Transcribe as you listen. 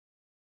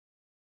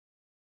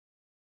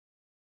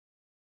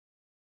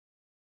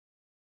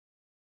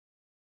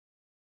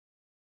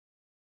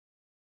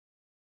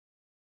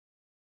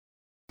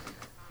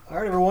All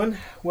right, everyone.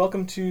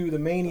 Welcome to the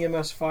main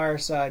EMS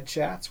Fireside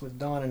Chats with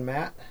Don and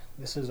Matt.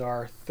 This is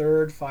our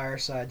third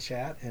fireside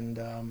chat, and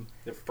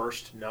the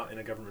first not in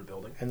a government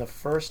building.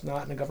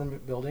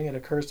 It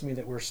occurs to me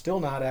that we're still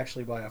not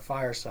actually by a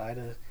fireside.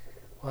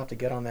 We'll have to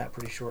get on that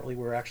pretty shortly.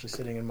 We're actually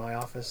sitting in my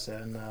office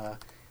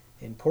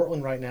in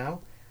Portland right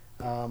now,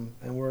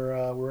 and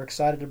we're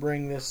excited to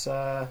bring this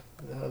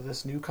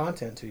new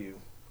content to you.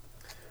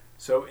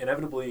 So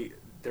inevitably,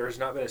 there has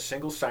not been a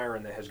single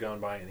siren that has gone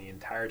by in the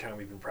entire time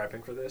we've been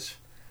prepping for this.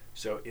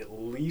 So at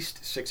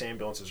least 6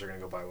 ambulances are going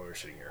to go by while we're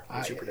sitting here.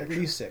 What's your prediction? At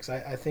least 6.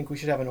 I think we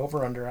should have an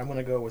over-under. I'm going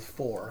to go with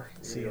 4.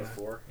 You're going to go with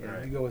 4? Yeah,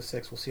 right. You go with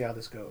 6. We'll see how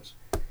this goes.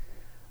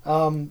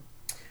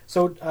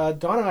 So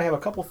Don and I have a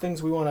couple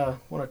things we want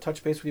to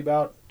touch base with you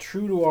about.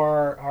 True to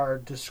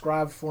our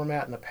described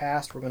format in the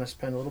past, we're going to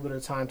spend a little bit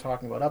of time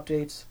talking about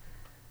updates,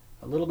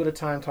 a little bit of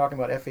time talking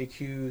about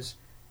FAQs,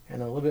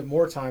 and a little bit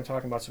more time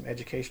talking about some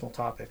educational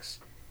topics.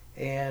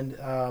 And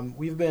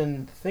we've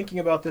been thinking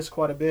about this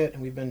quite a bit,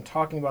 and we've been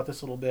talking about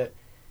this a little bit,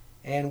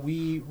 and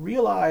we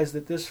realized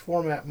that this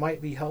format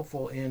might be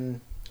helpful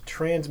in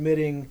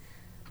transmitting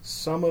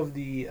some of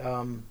the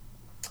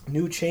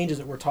new changes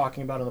that we're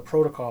talking about in the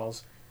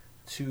protocols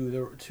to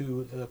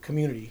the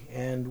community.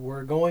 And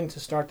we're going to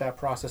start that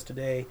process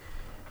today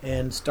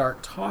and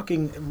start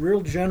talking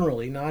real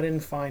generally, not in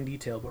fine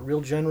detail, but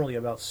real generally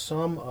about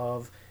some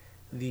of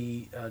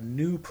the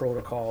new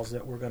protocols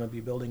that we're going to be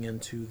building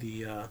into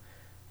the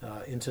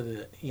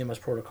EMS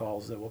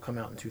protocols that will come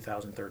out in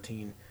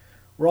 2013.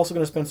 We're also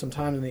going to spend some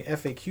time in the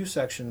FAQ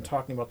section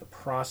talking about the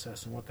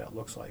process and what that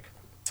looks like.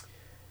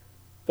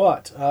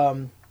 But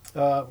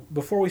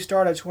before we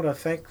start, I just want to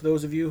thank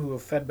those of you who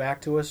have fed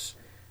back to us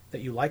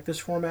that you like this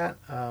format.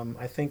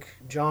 I think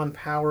John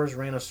Powers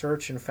ran a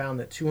search and found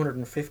that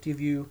 250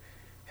 of you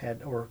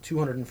had, or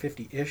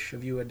 250-ish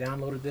of you had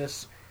downloaded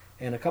this,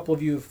 and a couple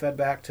of you have fed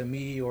back to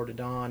me or to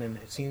Don, and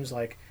it seems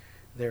like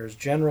there's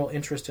general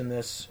interest in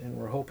this, and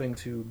we're hoping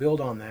to build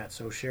on that.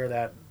 So share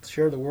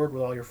the word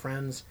with all your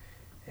friends,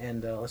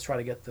 and let's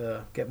try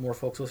to get more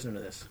folks listening to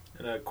this.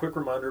 And a quick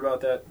reminder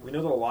about that: we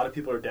know that a lot of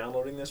people are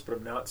downloading this, but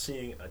I'm not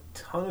seeing a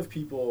ton of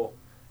people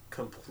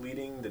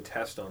completing the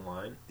test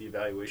online, the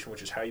evaluation,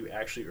 which is how you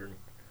actually earn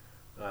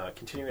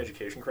continuing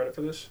education credit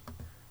for this.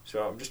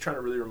 So I'm just trying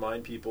to really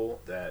remind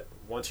people that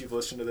once you've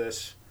listened to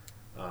this,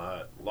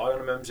 log on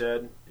to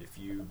MEMS-Ed. If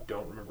you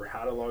don't remember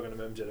how to log on to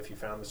MEMS-Ed, if you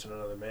found this in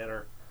another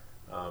manner,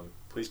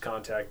 please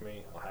contact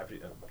me.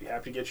 I'll be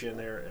happy to get you in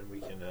there, and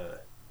we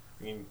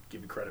can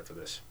give you credit for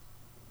this.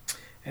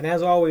 And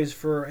as always,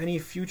 for any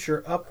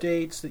future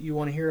updates that you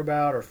want to hear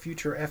about, or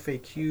future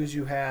FAQs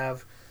you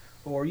have,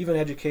 or even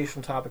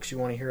educational topics you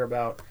want to hear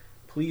about,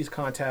 please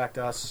contact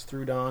us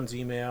through Don's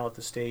email at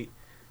the state,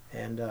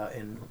 and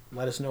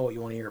let us know what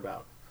you want to hear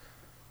about.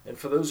 And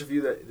for those of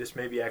you that this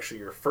may be actually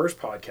your first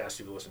podcast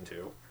you've listened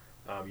to,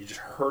 you just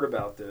heard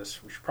about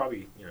this, we should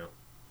probably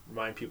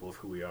remind people of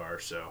who we are.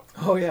 So,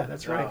 oh yeah,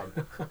 that's right.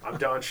 I'm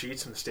Don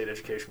Sheets. I'm the state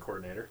education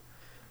coordinator.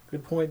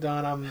 Good point,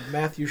 Don. I'm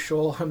Matthew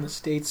Scholl. I'm the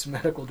state's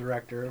medical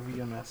director of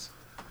EMS.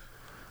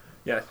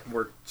 Yeah,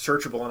 we're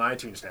searchable on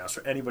iTunes now,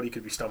 so anybody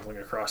could be stumbling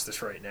across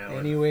this right now.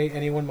 Anyway,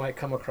 anyone might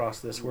come across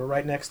this. We're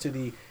right next to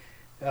the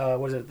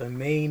the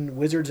main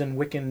Wizards and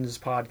Wiccans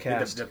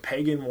podcast. The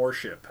Pagan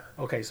Worship.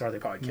 Okay, sorry, the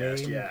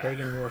podcast. Main yeah,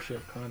 Pagan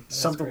Worship.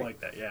 Something like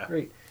that. Yeah.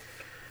 Great.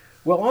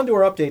 Well, on to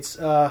our updates.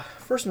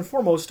 First and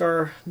foremost,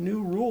 our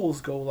new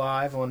rules go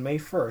live on May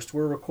 1st.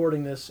 We're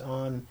recording this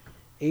on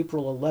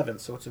April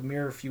 11th, so it's a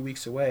mere few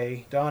weeks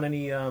away. Don,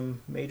 any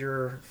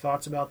major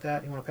thoughts about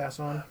that you want to pass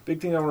on? Big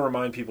thing I want to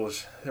remind people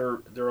is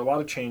there are a lot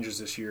of changes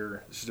this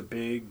year. This is a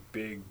big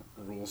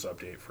rules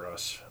update for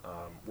us.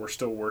 We're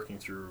still working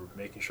through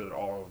making sure that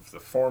all of the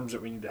forms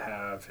that we need to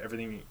have,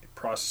 everything,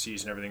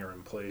 processes and everything are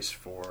in place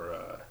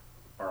for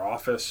our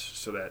office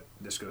so that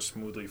this goes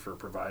smoothly for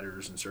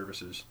providers and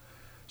services.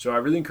 So I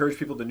really encourage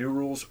people, the new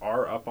rules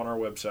are up on our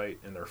website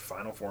in their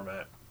final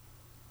format.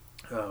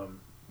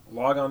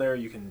 Log on there,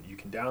 you can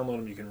download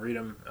them, you can read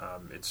them.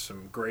 It's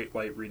some great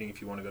light reading if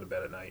you want to go to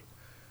bed at night.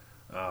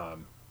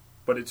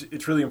 But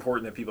it's really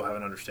important that people have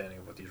an understanding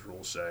of what these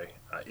rules say.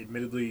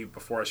 Admittedly,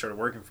 before I started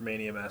working for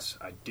Maine EMS,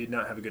 I did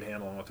not have a good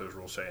handle on what those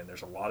rules say, and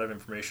there's a lot of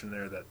information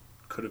there that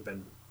could have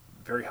been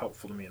very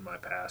helpful to me in my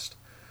past.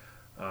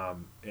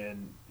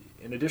 And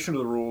in addition to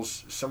the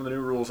rules, some of the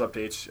new rules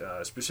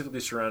updates, specifically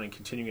surrounding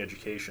continuing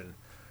education,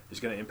 is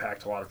going to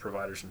impact a lot of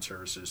providers and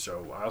services.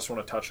 So I also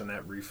want to touch on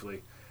that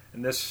briefly.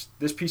 And this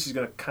piece is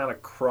going to kind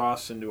of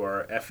cross into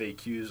our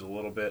FAQs a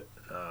little bit,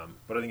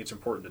 but I think it's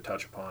important to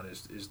touch upon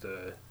is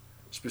the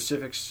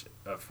specifics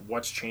of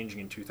what's changing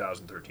in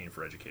 2013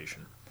 for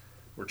education.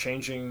 We're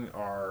changing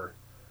our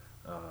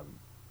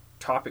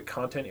topic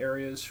content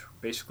areas.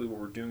 Basically what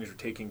we're doing is we're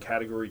taking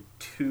category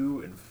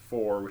 2 and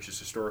 4, which has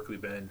historically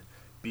been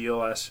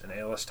BLS and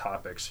ALS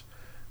topics.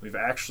 We've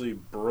actually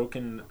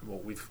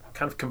we've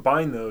kind of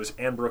combined those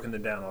and broken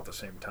them down all at the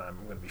same time.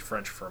 I'm going to be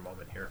French for a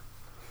moment here.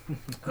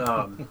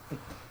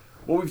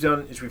 What we've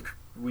done is we've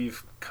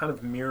we've kind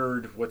of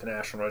mirrored what the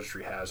National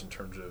Registry has in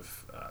terms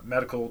of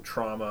medical,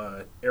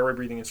 trauma, airway,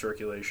 breathing, and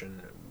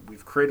circulation.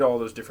 We've created all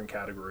those different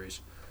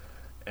categories,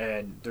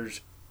 and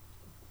there's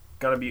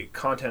going to be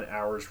content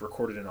hours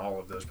recorded in all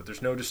of those, but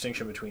there's no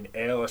distinction between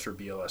ALS or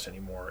BLS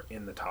anymore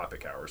in the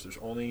topic hours. There's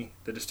only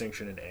the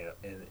distinction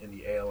in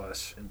the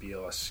ALS and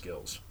BLS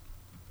skills.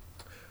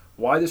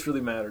 Why this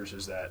really matters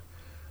is that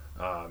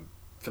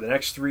for the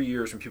next 3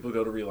 years, when people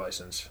go to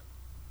relicense,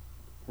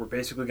 we're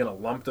basically going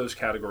to lump those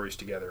categories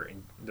together,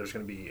 and there's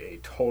going to be a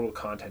total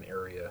content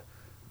area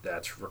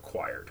that's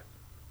required.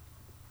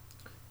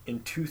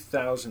 In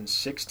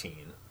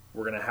 2016,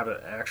 we're going to have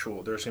there's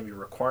going to be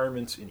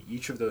requirements in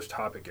each of those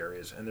topic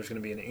areas, and there's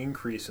going to be an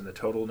increase in the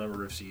total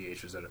number of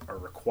CEHs that are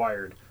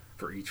required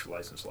for each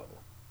license level.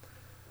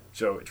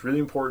 So it's really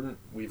important.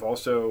 We've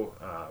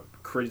also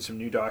created some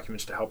new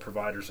documents to help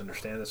providers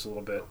understand this a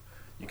little bit.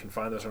 You can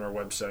find those on our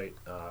website.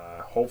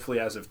 Hopefully,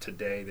 as of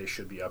today, they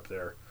should be up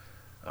there.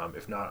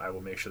 If not, I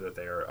will make sure that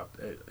they are up.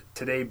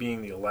 Today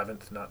being the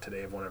 11th, not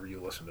today of whenever you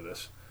listen to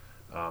this.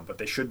 But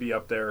they should be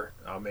up there.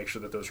 I'll make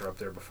sure that those are up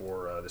there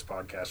before this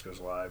podcast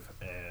goes live.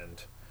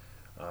 And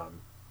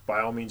by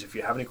all means, if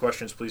you have any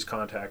questions, please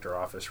contact our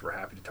office. We're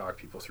happy to talk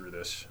people through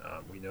this.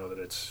 We know that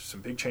it's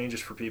some big changes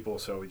for people,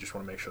 so we just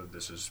want to make sure that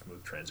this is a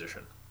smooth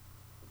transition.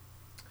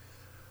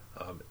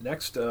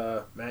 Next,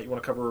 Matt, you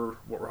want to cover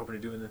what we're hoping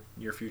to do in the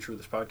near future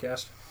with this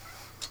podcast?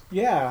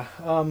 Yeah.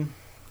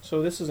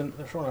 So this is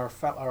showing our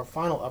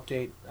final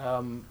update.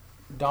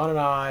 Don and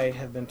I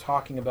have been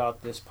talking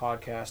about this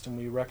podcast, and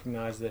we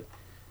recognize that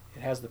it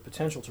has the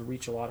potential to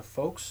reach a lot of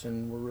folks,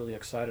 and we're really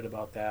excited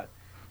about that.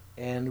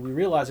 And we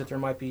realize that there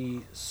might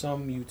be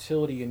some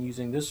utility in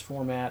using this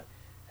format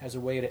as a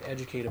way to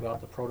educate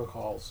about the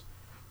protocols.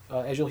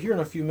 As you'll hear in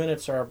a few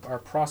minutes, our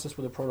process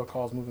with the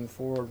protocols moving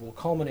forward will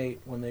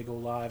culminate when they go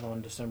live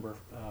on December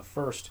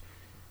 1st.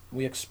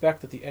 We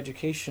expect that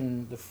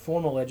the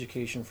formal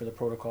education for the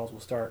protocols will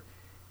start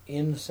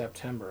in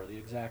September. The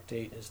exact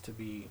date is to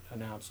be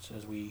announced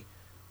as we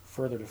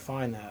further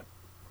define that.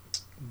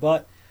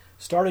 But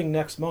starting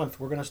next month,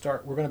 we're going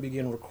to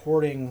begin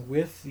recording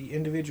with the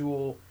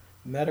individual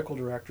medical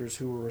directors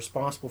who were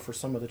responsible for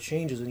some of the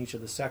changes in each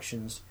of the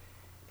sections,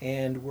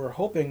 and we're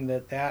hoping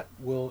that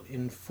will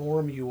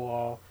inform you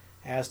all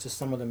as to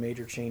some of the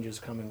major changes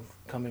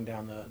coming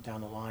down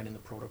the line in the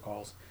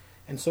protocols.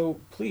 And so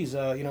please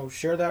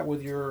share that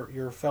with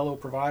your fellow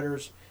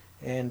providers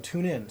and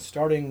tune in.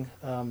 Starting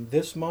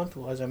this month,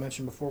 as I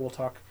mentioned before, we'll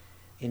talk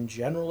in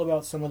general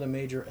about some of the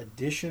major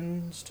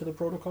additions to the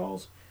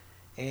protocols,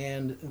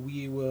 and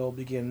we will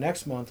begin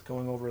next month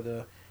going over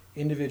the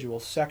individual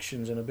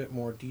sections in a bit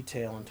more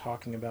detail and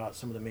talking about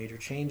some of the major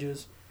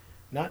changes,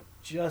 not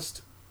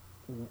just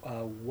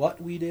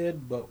what we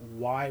did, but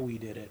why we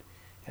did it.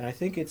 And I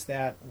think it's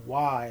that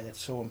why that's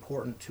so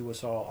important to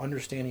us all,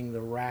 understanding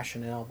the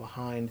rationale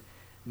behind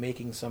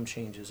making some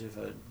changes. If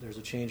there's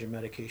a change in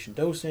medication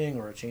dosing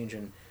or a change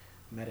in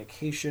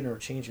medication or a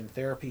change in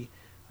therapy,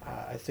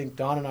 I think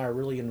Don and I are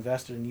really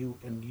invested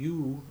in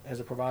you as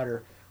a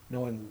provider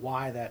knowing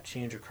why that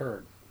change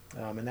occurred.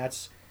 And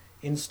that's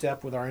in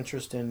step with our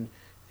interest in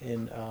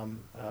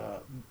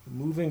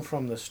moving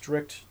from the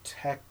strict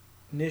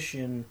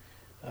technician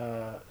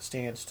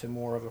stance to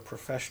more of a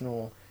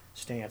professional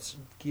stance,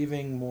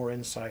 giving more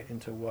insight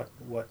into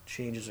what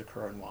changes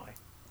occur and why.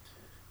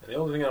 And the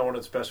only thing I want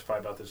to specify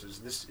about this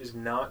is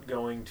not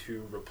going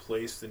to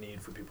replace the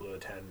need for people to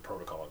attend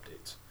protocol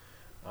updates.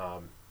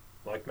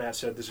 Like Matt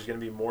said, this is going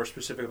to be more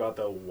specific about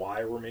the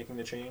why we're making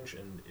the change,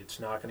 and it's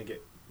not going to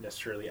get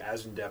necessarily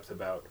as in depth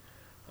about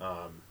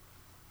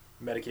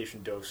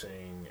medication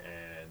dosing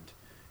and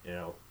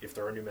if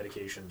there are new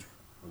medications,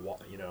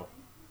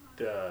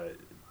 the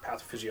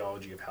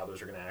pathophysiology of how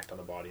those are going to act on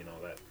the body and all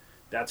that.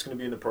 That's going to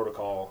be in the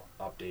protocol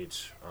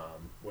updates,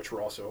 which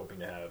we're also hoping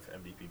to have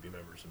MDPB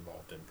members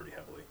involved in pretty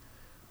heavily.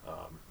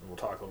 And we'll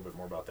talk a little bit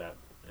more about that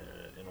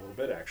in a little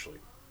bit, actually.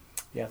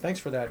 Yeah, thanks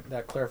for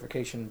that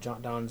clarification.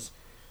 Don's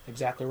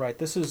exactly right.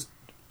 This is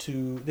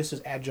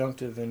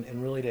adjunctive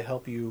and really to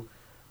help you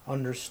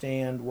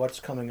understand what's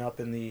coming up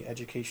in the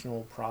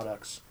educational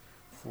products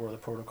for the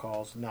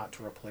protocols, not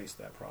to replace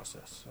that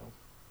process. So,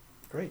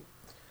 great.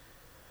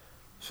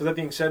 So that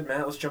being said,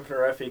 Matt, let's jump into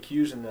our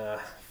FAQs. And the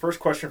first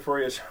question for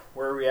you is,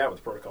 where are we at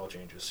with protocol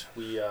changes?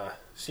 We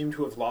seem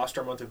to have lost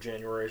our month of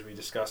January, as we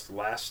discussed the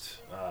last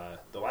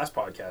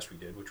podcast we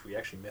did, which we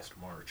actually missed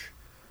March,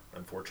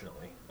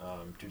 unfortunately,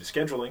 due to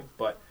scheduling.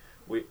 But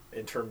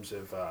in terms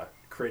of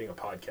creating a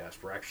podcast,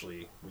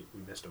 we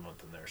missed a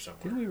month in there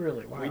somewhere. Did we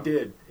really? Wow. We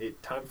did.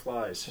 Time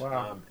flies.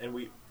 Wow. And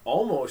we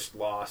almost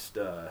lost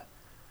the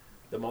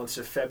months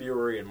of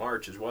February and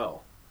March as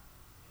well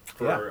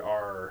for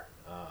our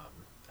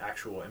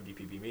actual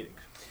MDPB meetings.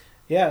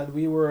 Yeah,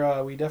 we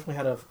definitely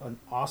had an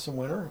awesome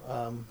winter,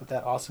 but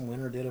that awesome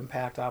winter did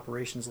impact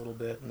operations a little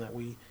bit, and that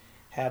we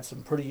had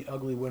some pretty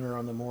ugly winter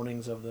on the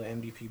mornings of the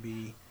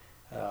MDPB,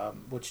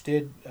 which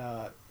did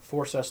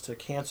force us to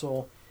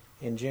cancel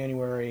in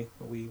January.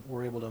 We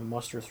were able to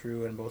muster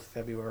through in both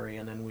February,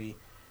 and then we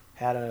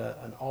had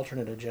an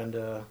alternate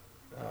agenda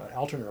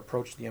alternate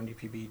approach to the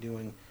MDPB,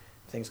 doing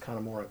things kind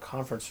of more in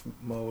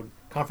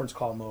conference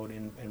call mode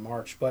in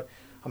March. But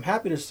I'm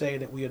happy to say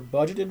that we had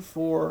budgeted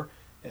for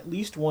at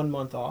least 1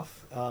 month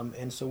off,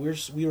 and so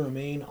we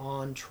remain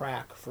on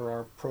track for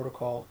our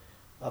protocol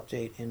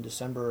update in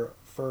December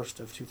 1st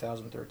of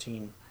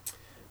 2013.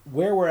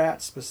 Where we're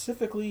at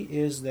specifically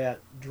is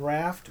that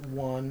draft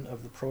 1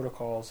 of the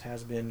protocols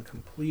has been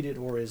completed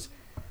or is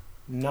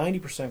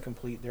 90%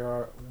 complete. There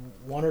are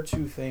 1 or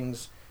 2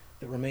 things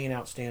that remain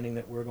outstanding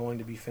that we're going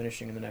to be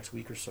finishing in the next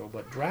week or so.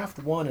 But draft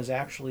 1 is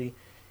actually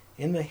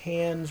in the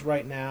hands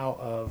right now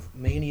of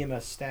Maine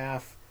EMS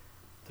staff,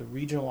 the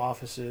regional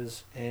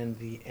offices, and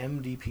the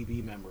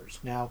MDPB members.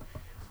 Now,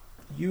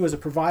 you as a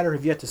provider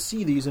have yet to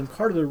see these, and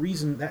part of the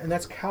reason, and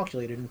that's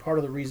calculated, and part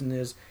of the reason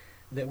is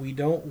that we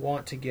don't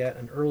want to get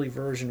an early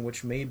version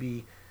which may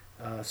be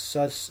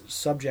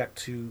subject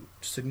to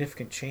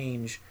significant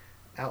change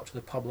out to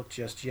the public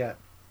just yet.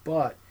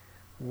 But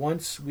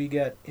once we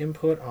get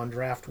input on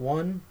draft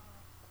 1,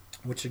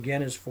 which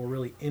again is for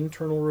really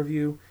internal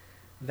review,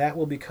 that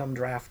will become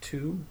draft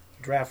 2.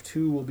 Draft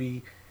 2 will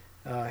be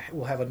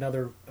we'll have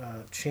another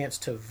chance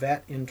to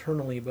vet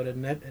internally, but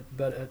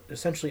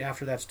essentially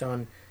after that's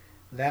done,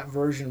 that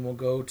version will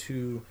go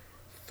to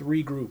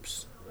 3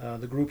 groups.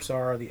 The groups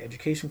are the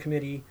Education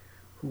Committee,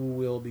 who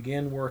will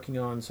begin working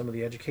on some of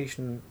the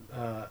education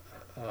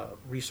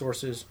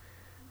resources.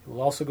 It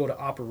will also go to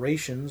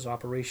Operations.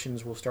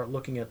 Operations will start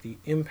looking at the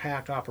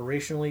impact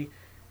operationally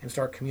and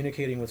start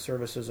communicating with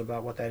services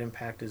about what that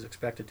impact is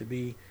expected to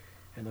be.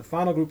 And the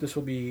final group this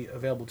will be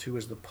available to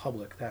is the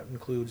public. That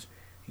includes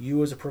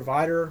you as a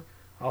provider,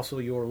 also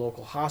your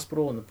local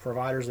hospital and the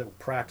providers that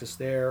practice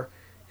there,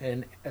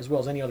 and as well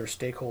as any other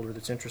stakeholder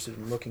that's interested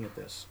in looking at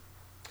this.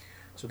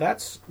 So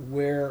that's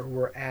where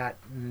we're at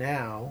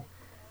now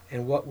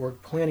and what we're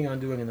planning on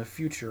doing in the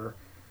future.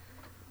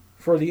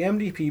 For the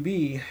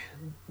MDPB,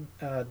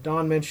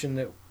 Don mentioned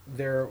that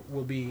there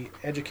will be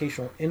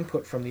educational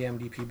input from the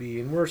MDPB,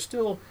 and we're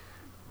still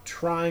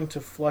trying to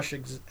flush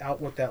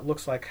out what that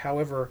looks like.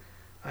 However,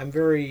 I'm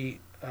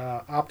very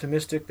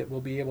optimistic that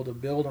we'll be able to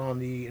build on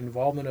the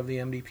involvement of the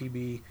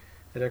MDPB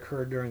that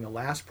occurred during the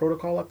last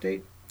protocol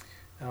update,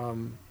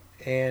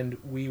 and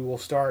we will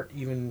start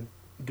even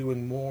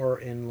doing more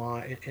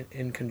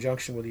in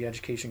conjunction with the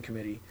Education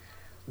Committee.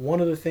 One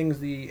of the things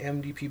the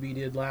MDPB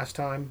did last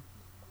time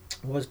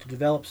was to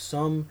develop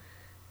some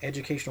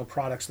educational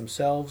products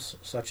themselves,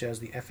 such as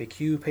the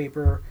FAQ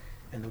paper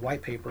and the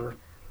white paper.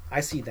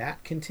 I see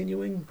that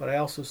continuing, but I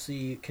also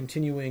see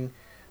continuing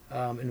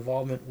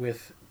involvement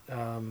with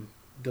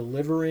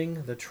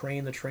delivering the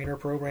Train the Trainer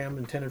program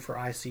intended for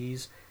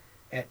ICs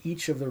at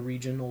each of the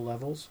regional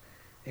levels.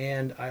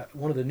 And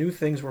one of the new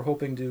things we're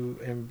hoping to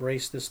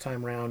embrace this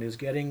time around is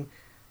getting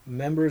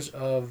members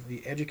of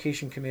the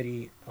Education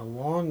Committee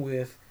along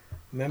with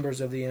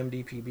members of the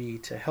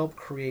MDPB to help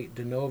create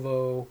de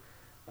novo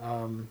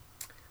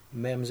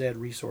MEMS Ed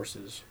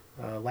resources.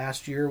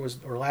 Last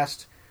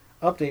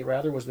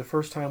update was the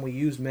first time we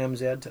used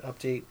MEMS Ed to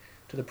update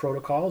to the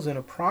protocols, and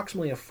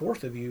approximately a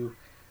fourth of you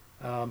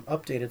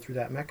updated through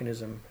that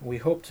mechanism. We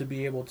hope to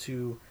be able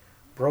to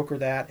broker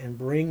that and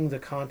bring the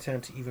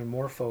content to even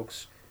more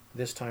folks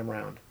this time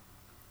round.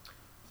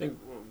 I think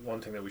one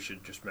thing that we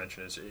should just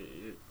mention is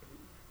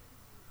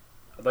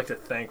I'd like to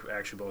thank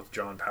actually both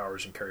John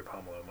Powers and Kerry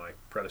Pomelo, my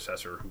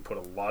predecessor, who put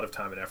a lot of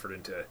time and effort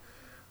into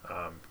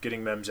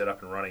getting MEMS Ed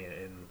up and running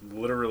in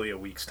literally a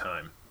week's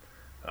time.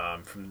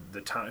 From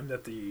the time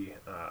that the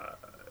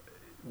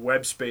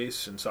web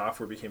space and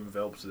software became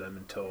available to them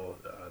until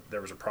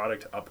there was a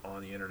product up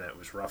on the internet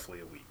was roughly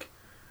a week,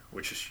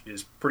 which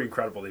is pretty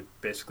incredible. They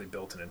basically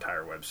built an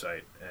entire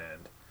website,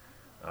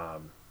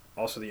 and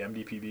also the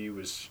MDPB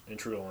was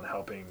integral in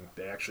helping.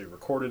 They actually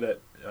recorded at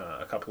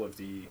a couple of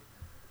the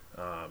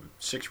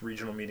 6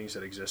 regional meetings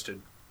that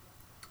existed.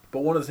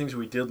 But one of the things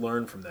we did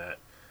learn from that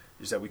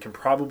is that we can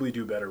probably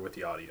do better with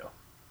the audio,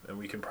 and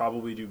we can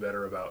probably do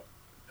better about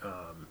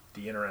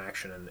the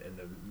interaction and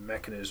the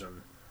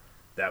mechanism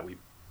that we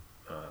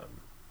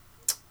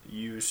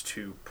use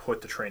to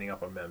put the training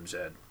up on MEMS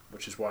Ed,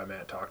 which is why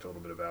Matt talked a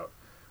little bit about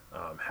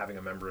having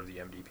a member of the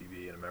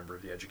MDPB and a member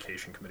of the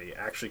Education Committee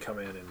actually come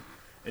in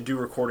and do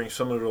recording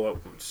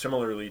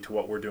similarly to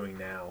what we're doing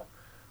now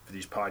for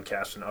these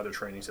podcasts and other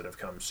trainings that have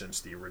come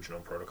since the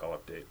original protocol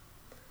update.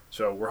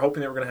 So we're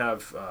hoping that we're going to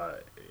have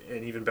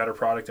an even better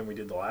product than we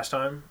did the last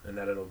time, and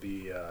that it'll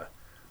be a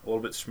little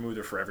bit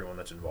smoother for everyone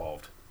that's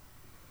involved.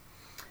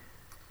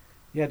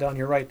 Yeah, Don,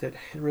 you're right that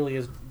it really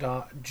is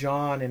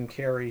John and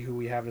Kerry who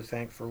we have to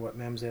thank for what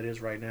MEMS Ed is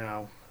right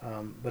now.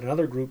 But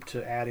another group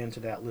to add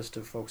into that list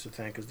of folks to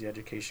thank is the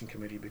Education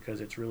Committee,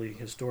 because it's really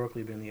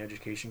historically been the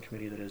Education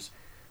Committee that has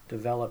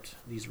developed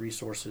these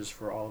resources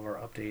for all of our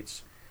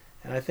updates.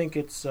 And I think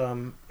it's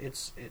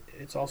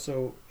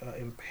also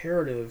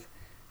imperative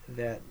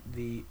that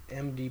the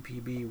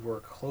MDPB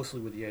work closely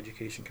with the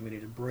Education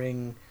Committee to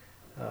bring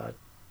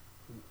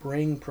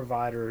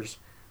providers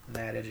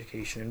that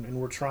education, and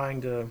we're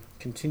trying to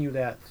continue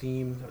that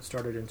theme that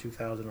started in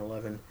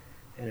 2011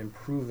 and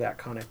improve that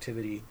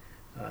connectivity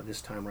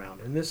this time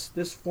around. And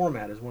this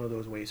format is one of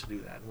those ways to do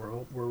that.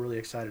 We're really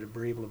excited to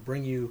be able to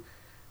bring you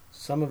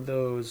some of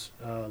those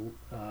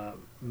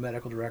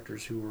medical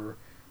directors who were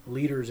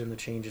leaders in the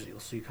changes that you'll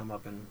see come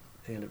up in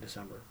the end of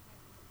December.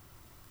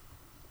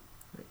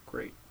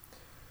 Great.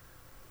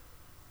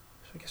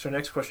 So I guess our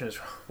next question is,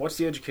 what's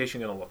the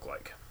education going to look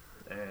like?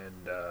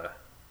 And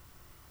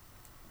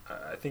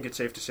I think it's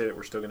safe to say that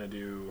we're still going to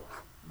do,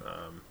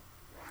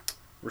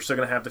 we're still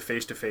going to have the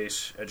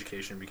face-to-face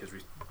education because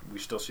we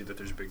still see that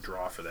there's a big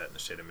draw for that in the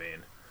state of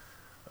Maine.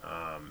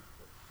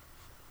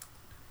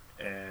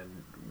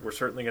 And we're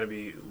certainly going to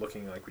be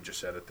looking, like we just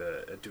said,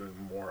 at doing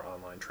more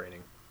online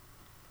training.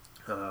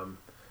 And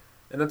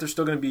that there's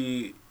still going to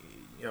be,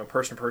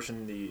 person to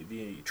person,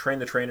 the train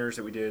the trainers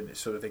that we did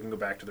so that they can go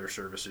back to their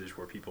services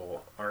where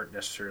people aren't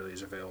necessarily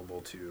as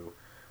available to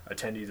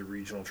attend either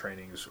regional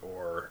trainings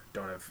or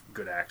don't have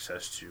good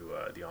access to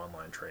the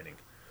online training.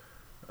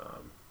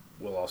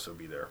 Will also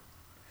be there.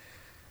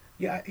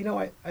 Yeah,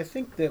 I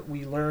think that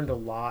we learned a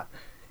lot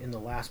in the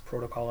last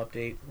protocol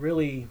update.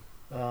 Really,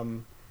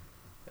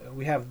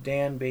 we have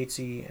Dan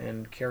Batesy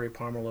and Carrie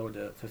Pomerleau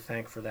to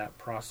thank for that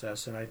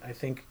process, and I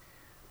think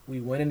we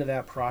went into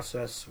that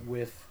process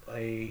with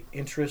a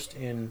interest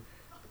in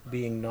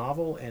being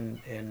novel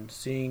and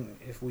seeing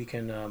if we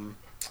can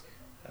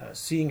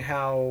seeing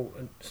how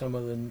some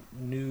of the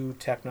new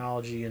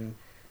technology and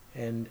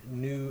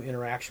new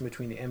interaction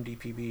between the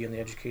MDPB and the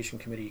Education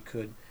Committee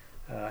could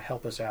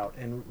help us out.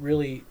 And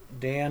really,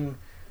 Dan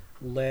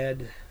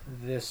led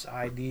this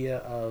idea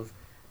of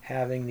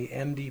having the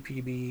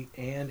MDPB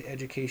and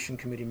Education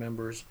Committee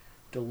members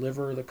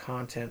deliver the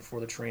content for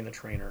the Train the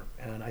Trainer.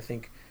 And I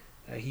think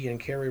he and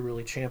Carrie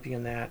really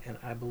championed that, and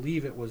I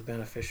believe it was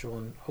beneficial.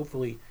 And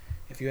hopefully,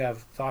 if you have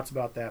thoughts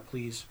about that,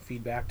 please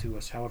feed back to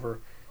us. However,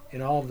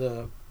 in all of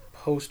the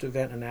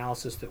post-event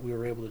analysis that we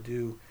were able to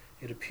do,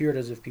 it appeared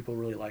as if people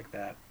really liked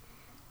that.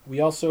 We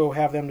also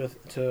have them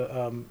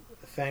to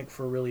thank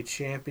for really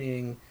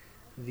championing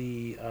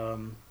the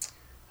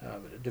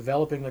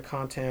developing the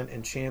content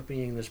and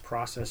championing this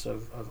process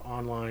of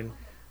online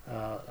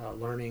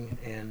learning.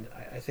 And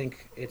I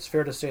think it's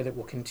fair to say that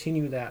we'll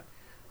continue that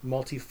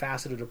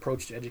multifaceted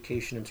approach to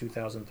education in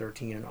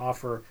 2013 and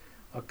offer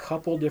a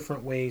couple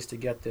different ways to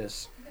get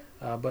this.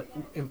 But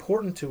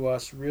important to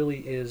us really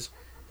is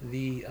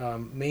the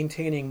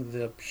maintaining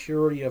the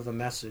purity of the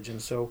message.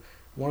 And so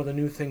one of the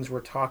new things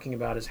we're talking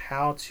about is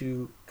how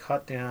to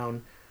cut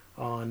down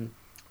on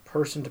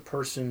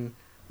person-to-person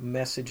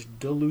message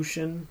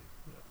dilution,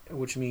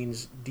 which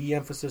means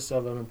de-emphasis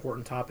of an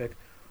important topic,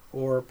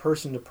 or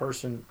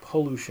person-to-person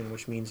pollution,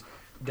 which means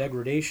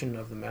degradation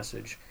of the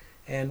message.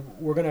 And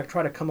we're going to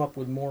try to come up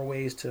with more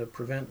ways to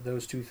prevent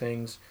those two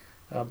things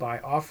by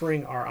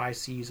offering our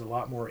ICs a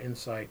lot more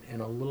insight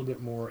and a little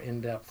bit more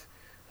in-depth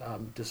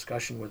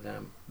discussion with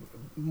them.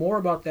 More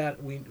about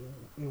that, we're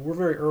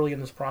very early in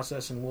this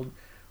process, and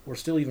we're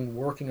still even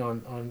working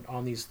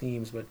on these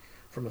themes, but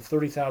from a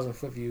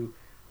 30,000-foot view,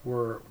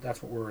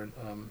 that's what we're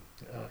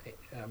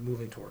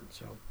moving toward.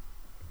 So,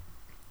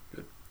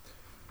 good.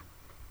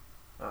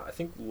 I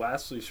think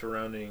lastly,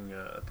 surrounding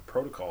the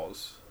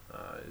protocols,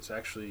 is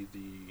actually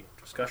the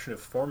discussion of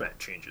format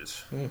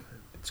changes.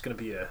 It's going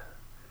to be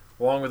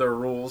along with our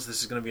rules, this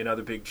is going to be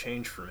another big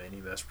change for many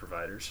EMS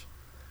providers.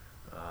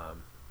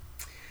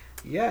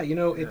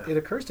 It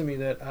occurs to me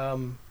that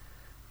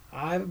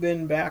I've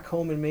been back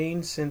home in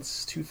Maine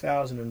since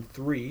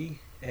 2003,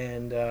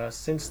 and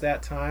since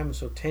that time,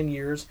 so 10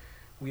 years,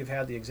 we've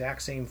had the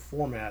exact same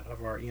format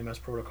of our EMS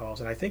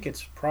protocols, and I think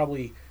it's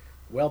probably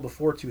well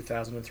before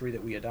 2003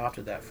 that we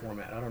adopted that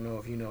format. I don't know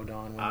if you know,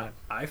 Don.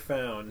 I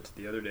found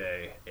the other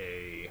day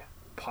a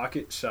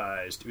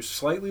pocket-sized, it was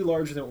slightly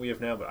larger than what we have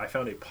now, but I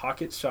found a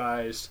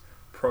pocket-sized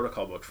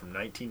protocol book from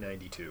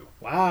 1992.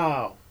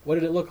 Wow. What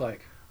did it look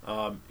like?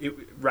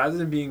 Rather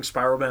than being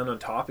spiral bound on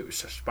top, it was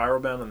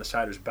spiral bound on the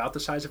side. It was about the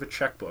size of a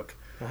checkbook,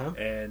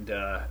 and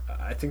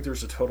I think there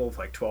was a total of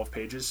like 12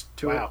 pages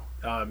to it.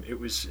 It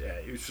was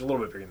a little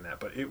bit bigger than that,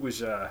 but it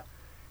was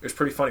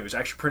pretty funny. It was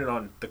actually printed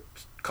on the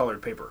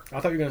colored paper. I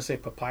thought you were going to say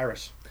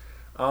papyrus.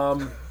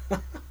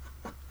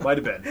 Might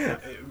have been.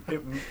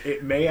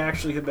 It may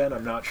actually have been.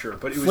 I'm not sure,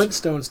 but it was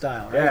Flintstone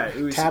style. Right? Yeah,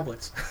 it was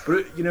tablets.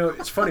 But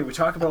it's funny. We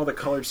talk about all the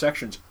colored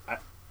sections. I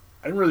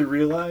didn't really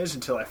realize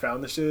until I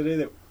found this the other day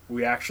that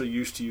we actually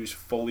used to use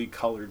fully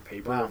colored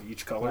paper of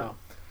each color,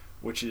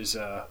 which is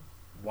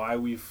why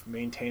we've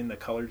maintained the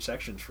colored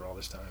sections for all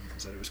this time,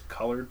 is that it was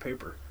colored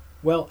paper.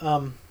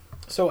 Well,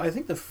 so I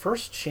think the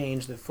first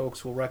change that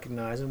folks will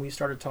recognize, and we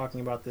started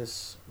talking about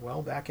this,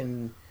 back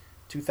in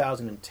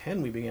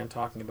 2010 we began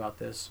talking about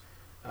this,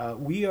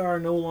 we are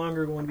no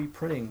longer going to be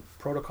printing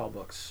protocol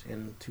books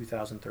in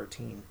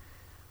 2013.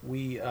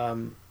 We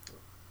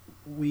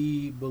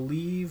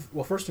believe,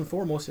 first and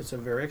foremost, it's a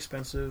very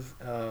expensive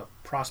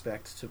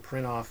prospect to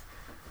print off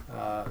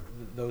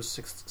those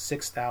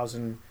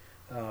 6,000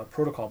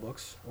 protocol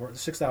books, or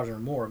 6,000 or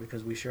more,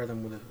 because we share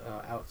them with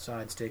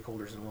outside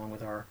stakeholders along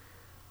with our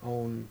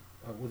own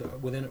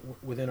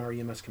within our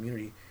EMS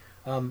community.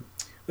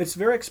 It's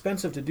very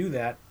expensive to do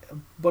that,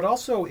 but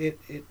also it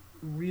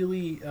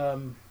really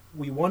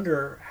we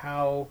wonder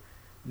how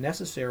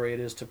necessary it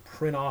is to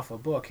print off a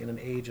book in an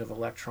age of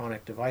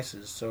electronic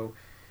devices. So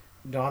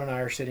Don and I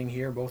are sitting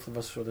here, both of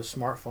us with a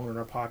smartphone in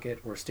our pocket.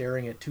 We're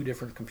staring at two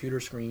different computer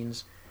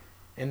screens.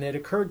 And it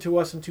occurred to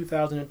us in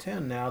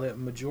 2010 now that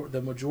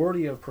the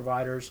majority of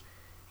providers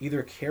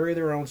either carry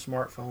their own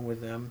smartphone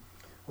with them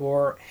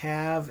or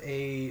have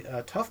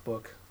a Tough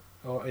book,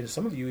 and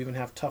some of you even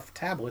have Tough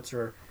tablets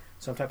or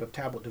some type of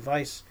tablet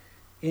device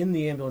in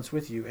the ambulance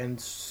with you. And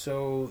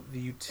so the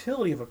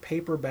utility of a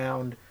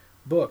paper-bound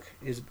book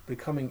is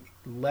becoming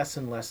less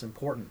and less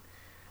important.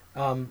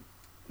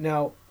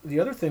 Now, the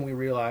other thing we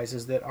realize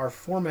is that our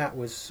format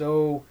was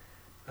so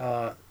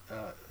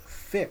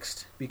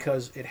fixed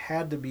because it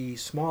had to be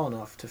small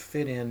enough to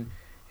fit in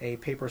a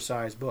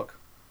paper-sized book.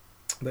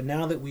 But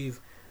now that we've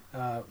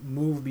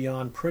moved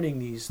beyond printing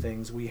these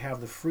things, we have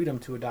the freedom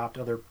to adopt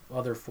other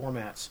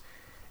formats.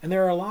 And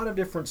there are a lot of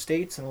different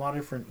states and a lot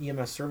of different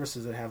EMS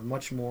services that have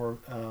much more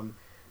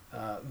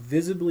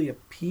visibly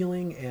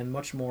appealing and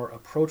much more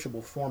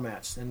approachable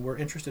formats, and we're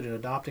interested in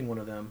adopting one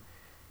of them.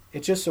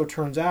 It just so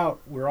turns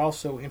out we're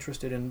also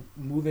interested in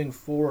moving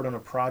forward on a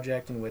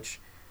project in which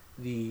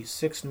the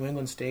 6 New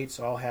England states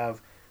all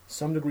have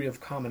some degree of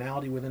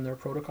commonality within their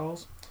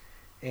protocols,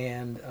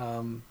 and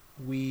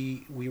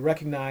we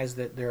recognize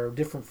that there are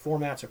different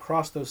formats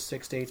across those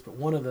 6 states, but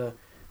one of the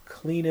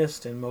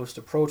cleanest and most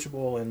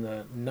approachable and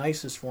the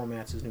nicest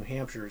formats is New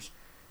Hampshire's.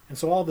 And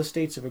so all the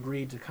states have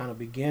agreed to kind of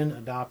begin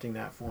adopting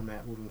that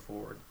format moving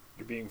forward.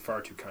 You're being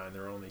far too kind.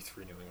 There are only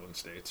 3 New England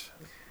states.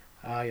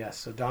 Yes.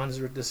 So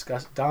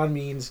Don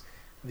means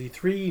the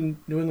 3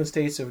 New England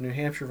states of New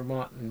Hampshire,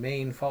 Vermont, and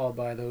Maine, followed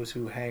by those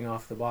who hang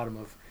off the bottom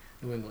of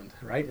New England,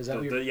 right? Is that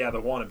what you're... Yeah,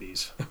 the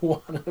wannabes.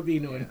 Wannabe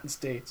New England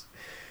states.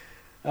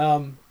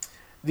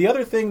 The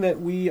other thing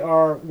that we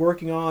are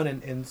working on,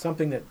 and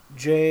something that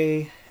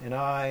Jay and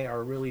I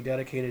are really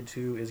dedicated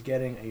to, is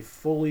getting a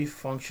fully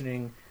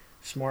functioning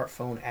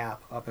smartphone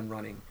app up and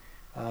running.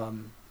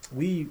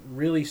 We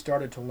really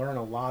started to learn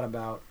a lot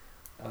about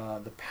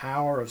the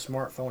power of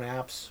smartphone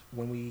apps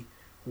when we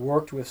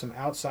worked with some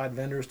outside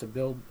vendors to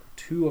build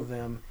 2 of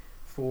them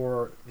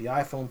for the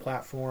iPhone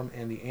platform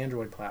and the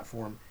Android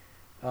platform.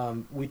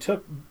 We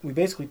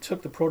basically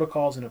took the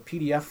protocols in a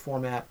PDF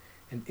format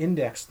and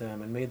indexed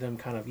them and made them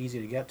kind of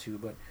easy to get to,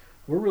 but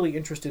we're really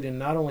interested in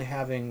not only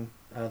having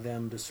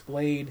them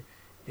displayed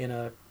in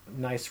a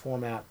nice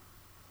format,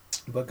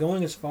 but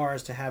going as far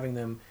as to having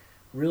them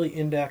really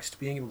indexed,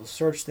 being able to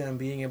search them,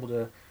 being able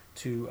to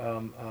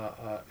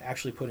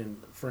actually put in,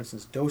 for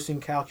instance, dosing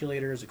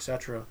calculators,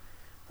 etc.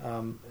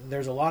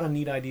 There's a lot of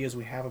neat ideas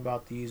we have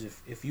about these.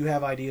 If you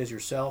have ideas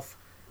yourself,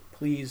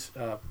 please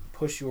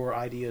push your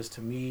ideas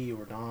to me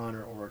or Don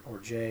or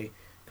Jay,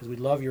 because we'd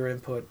love your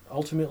input.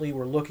 Ultimately,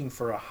 we're looking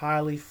for a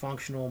highly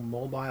functional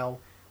mobile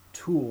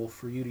tool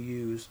for you to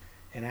use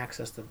and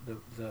access the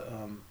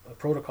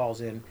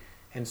protocols in,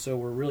 and so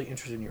we're really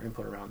interested in your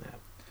input around that.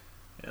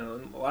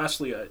 And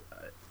lastly,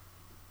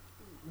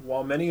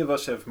 while many of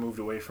us have moved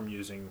away from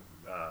using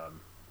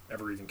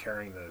ever even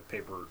carrying the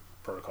paper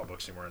protocol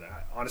books anymore, and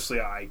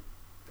honestly, I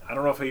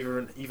don't know if I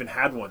even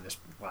had one this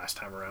last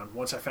time around.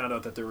 Once I found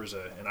out that there was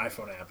an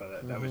iPhone app,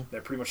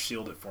 that pretty much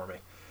sealed it for me.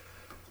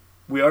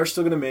 We are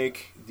still going to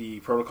make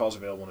the protocols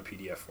available in a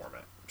PDF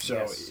format. So,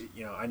 yes.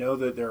 I know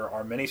that there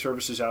are many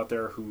services out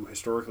there who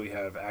historically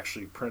have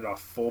actually printed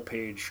off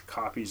full-page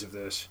copies of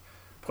this,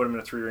 put them in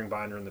a 3-ring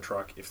binder in the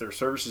truck. If there are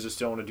services that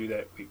still want to do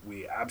that,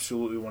 we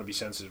absolutely want to be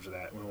sensitive to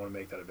that, and we want to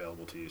make that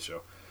available to you.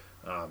 So,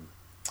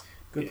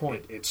 good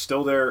point. It's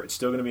still there. It's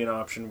still going to be an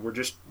option.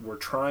 We're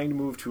trying to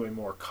move to a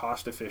more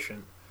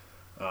cost-efficient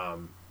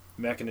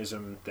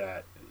mechanism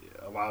that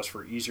allows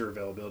for easier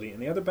availability.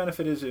 And the other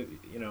benefit is,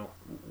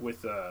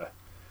 with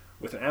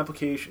an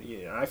application,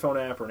 an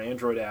iPhone app or an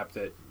Android app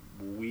that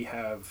we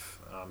have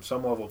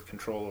some level of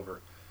control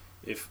over,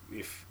 if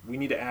we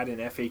need to add in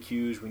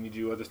FAQs, we need to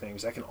do other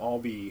things, that can all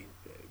be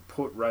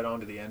put right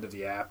onto the end of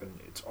the app, and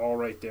it's all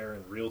right there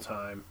in real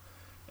time,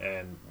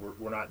 and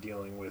we're not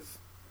dealing with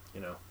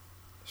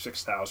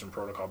 6,000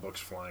 protocol books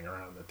flying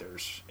around that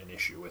there's an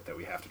issue with that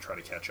we have to try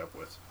to catch up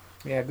with.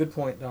 Yeah, good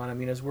point, Don. I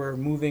mean, as we're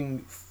moving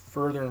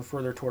further and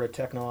further toward a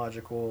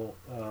technological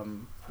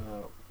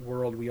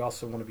world, we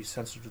also want to be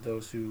sensitive to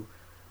those who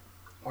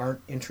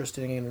aren't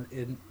interested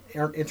in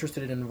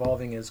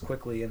evolving as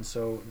quickly, and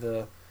so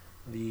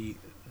the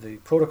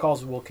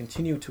protocols will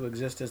continue to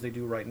exist as they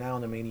do right now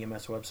on the main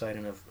EMS website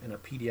in a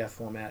PDF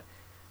format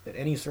that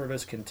any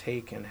service can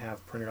take and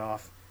have printed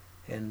off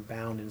and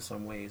bound in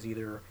some ways,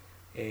 either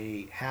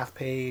a half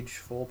page,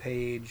 full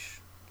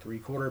page,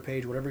 3/4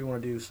 page, whatever you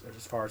want to do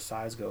as far as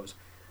size goes.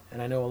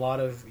 And I know a lot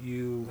of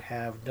you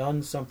have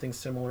done something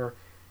similar,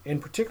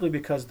 and particularly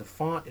because the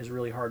font is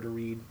really hard to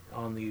read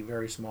on the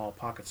very small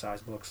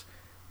pocket-sized books,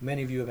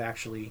 many of you have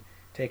actually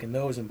taken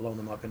those and blown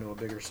them up into a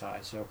bigger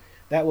size. So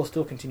that will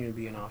still continue to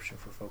be an option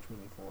for folks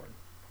moving forward.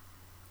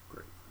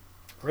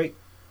 Great.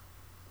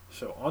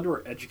 So on to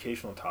our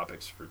educational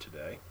topics for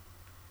today.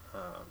 Do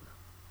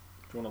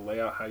you want to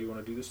lay out how you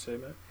want to do this today,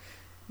 Matt?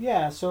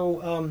 Yeah,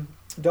 so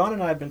Don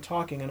and I have been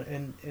talking,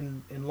 and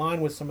in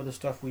line with some of the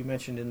stuff we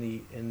mentioned in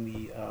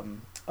the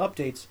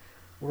updates,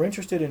 we're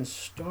interested in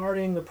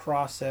starting the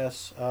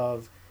process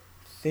of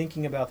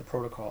thinking about the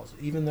protocols,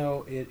 even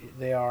though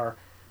they are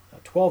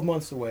 12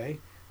 months away.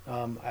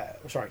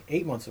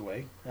 8 months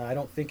away. I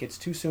don't think it's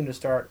too soon to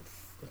start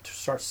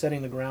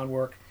setting the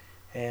groundwork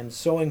and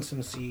sowing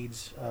some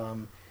seeds.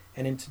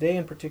 And today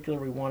in particular,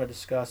 we want to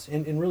discuss,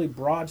 in really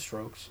broad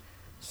strokes,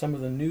 some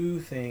of the new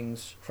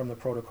things from the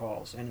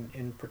protocols. And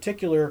in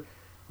particular,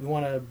 we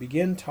want to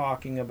begin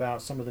talking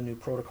about some of the new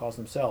protocols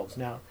themselves.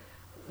 Now,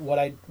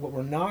 what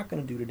we're not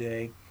going to do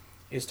today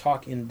is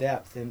talk in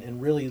depth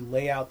and really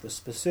lay out the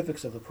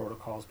specifics of the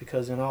protocols,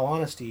 because in all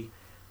honesty,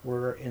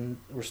 we're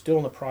still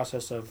in the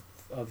process of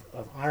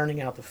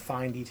ironing out the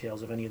fine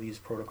details of any of these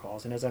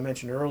protocols. And as I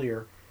mentioned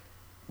earlier,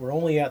 we're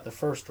only at the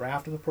first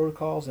draft of the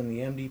protocols, and the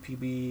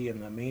MDPB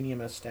and the Maine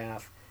EMS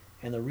staff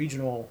and the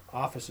regional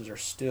offices are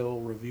still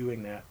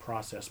reviewing that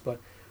process.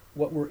 But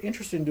what we're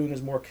interested in doing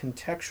is more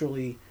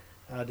contextually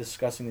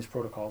discussing these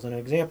protocols. And an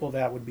example of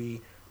that would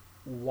be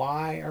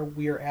why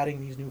we are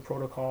adding these new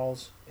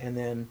protocols, and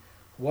then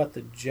what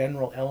the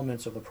general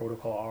elements of the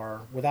protocol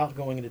are, without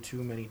going into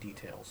too many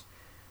details.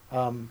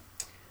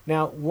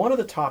 Now, one of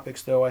the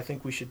topics, though, I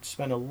think we should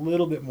spend a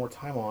little bit more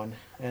time on,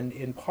 and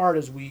in part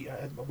as we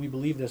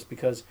believe this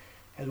because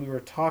as we were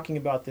talking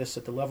about this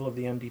at the level of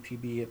the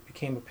MDPB, it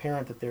became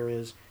apparent that there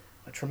is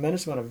a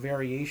tremendous amount of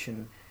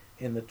variation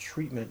in the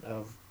treatment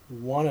of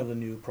one of the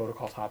new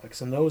protocol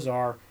topics, and those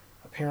are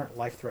apparent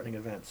life-threatening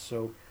events.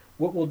 So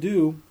what we'll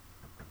do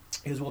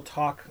is we'll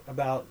talk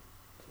about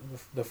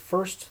the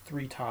first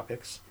three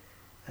topics,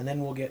 and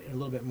then we'll get a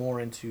little bit more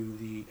into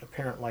the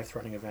apparent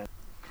life-threatening event.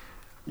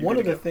 One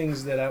of the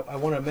things that I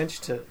want to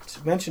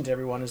mention to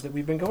everyone is that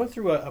we've been going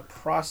through a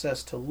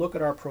process to look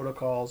at our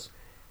protocols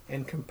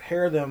and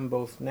compare them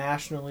both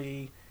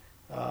nationally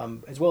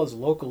as well as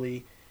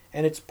locally,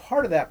 and it's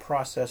part of that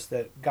process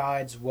that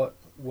guides what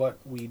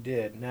we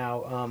did.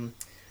 Now,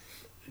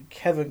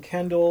 Kevin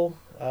Kendall,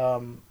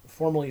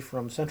 formerly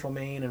from Central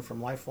Maine and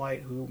from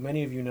Lifelight, who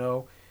many of you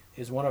know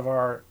is one of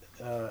our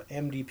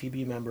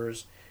MDPB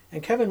members,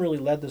 and Kevin really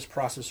led this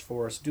process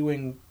for us,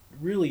 doing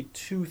really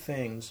two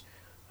things.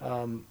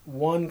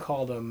 One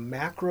called a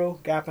macro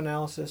gap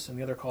analysis and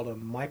the other called a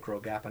micro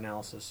gap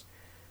analysis.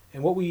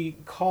 And what we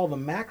call the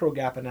macro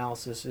gap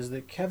analysis is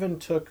that Kevin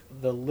took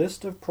the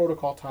list of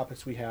protocol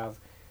topics we have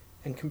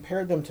and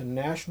compared them to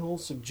national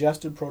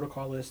suggested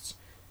protocol lists,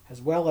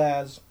 as well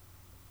as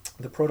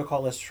the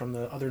protocol lists from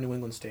the other New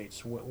England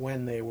states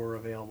when they were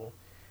available.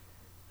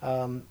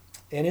 And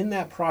in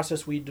that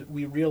process, we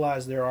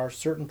realized there are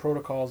certain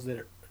protocols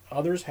that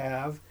others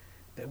have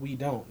that we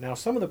don't. Now,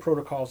 some of the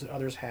protocols that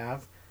others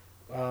have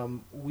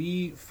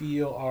we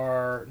feel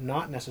are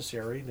not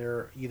necessary.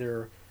 They're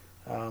either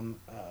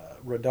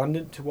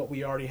redundant to what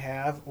we already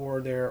have,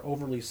 or they're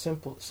overly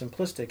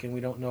simplistic, and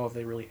we don't know if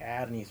they really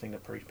add anything to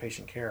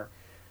patient care.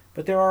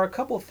 But there are a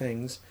couple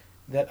things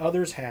that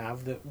others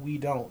have that we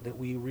don't, that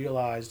we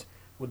realized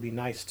would be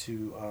nice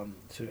to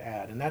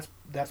add, and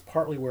that's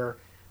partly where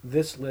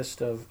this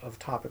list of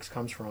topics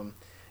comes from.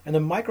 And the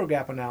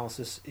microgap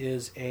analysis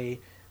is a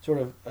sort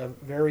of a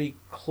very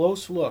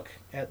close look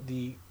at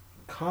the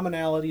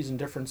commonalities and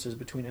differences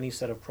between any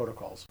set of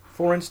protocols.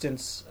 For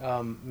instance,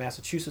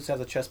 Massachusetts has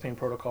a chest pain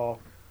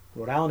protocol,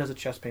 Rhode Island has a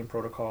chest pain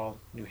protocol,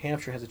 New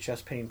Hampshire has a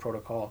chest pain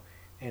protocol,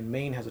 and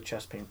Maine has a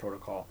chest pain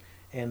protocol.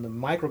 And the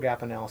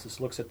microgap analysis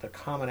looks at the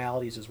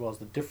commonalities as well as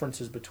the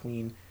differences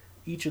between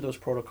each of those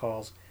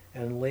protocols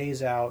and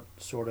lays out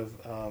sort of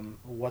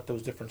what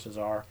those differences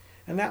are.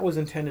 And that was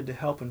intended to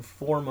help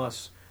inform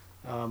us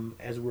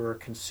as we're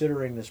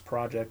considering this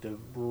project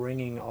of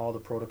bringing all the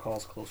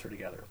protocols closer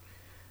together.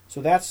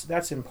 So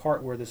that's in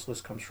part where this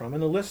list comes from.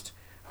 And the list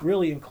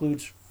really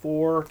includes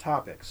 4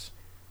 topics.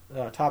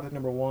 Topic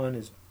number 1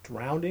 is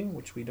drowning,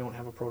 which we don't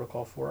have a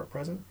protocol for at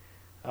present.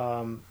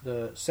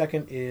 The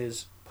second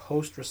is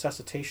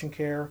post-resuscitation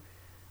care.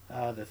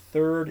 The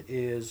third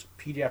is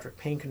pediatric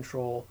pain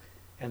control.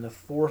 And the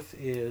fourth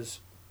is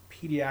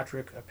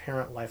pediatric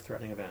apparent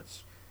life-threatening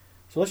events.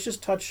 So let's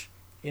just touch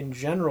in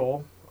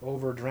general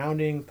over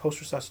drowning,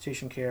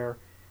 post-resuscitation care,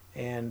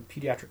 and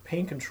pediatric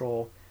pain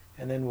control,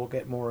 and then we'll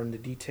get more into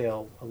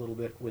detail a little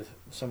bit with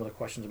some of the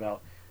questions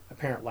about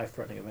apparent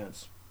life-threatening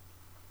events.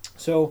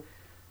 So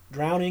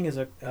drowning is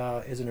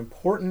an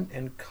important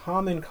and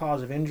common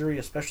cause of injury,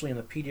 especially in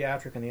the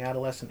pediatric and the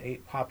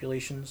adolescent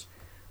populations.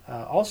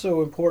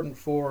 Also important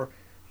for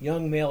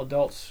young male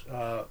adults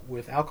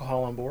with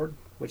alcohol on board,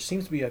 which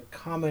seems to be a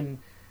common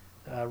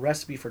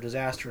recipe for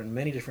disaster in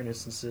many different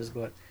instances,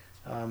 but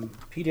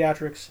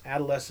pediatrics,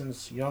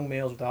 adolescents, young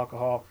males with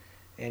alcohol,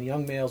 and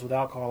young males with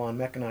alcohol on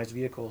mechanized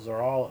vehicles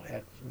are all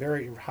at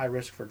very high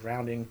risk for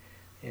drowning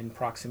in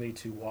proximity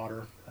to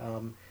water.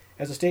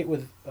 As a state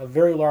with a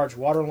very large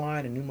water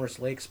line and numerous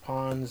lakes,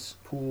 ponds,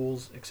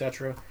 pools,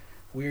 etc.,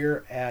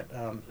 we're at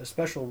a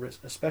special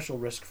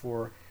risk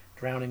for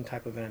drowning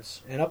type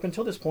events. And up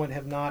until this point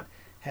have not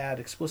had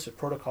explicit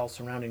protocols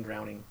surrounding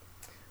drowning.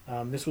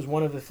 This was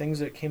one of the things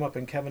that came up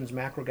in Kevin's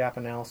macro gap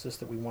analysis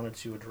that we wanted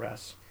to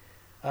address.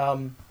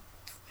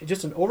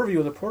 Just an overview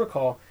of the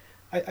protocol.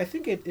 I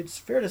think it's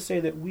fair to say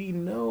that we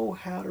know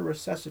how to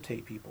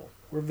resuscitate people.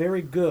 We're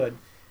very good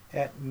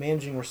at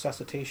managing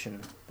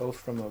resuscitation, both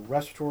from a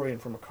respiratory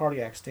and from a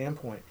cardiac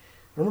standpoint.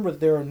 Remember that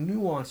there are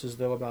nuances,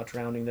 though, about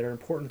drowning that are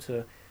important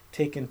to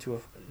take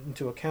into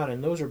account,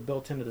 and those are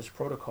built into this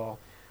protocol.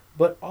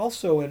 But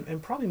also,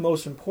 and probably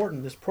most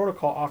important, this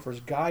protocol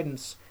offers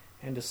guidance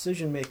and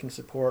decision-making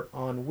support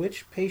on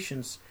which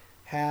patients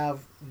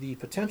have the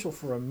potential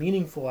for a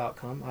meaningful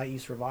outcome, i.e.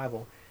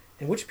 survival,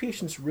 and which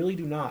patients really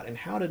do not, and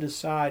how to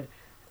decide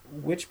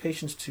which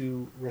patients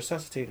to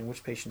resuscitate and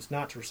which patients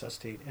not to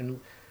resuscitate. And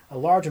a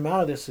large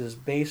amount of this is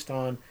based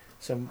on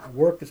some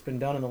work that's been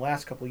done in the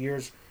last couple of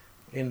years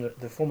in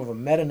the form of a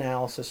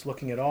meta-analysis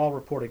looking at all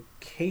reported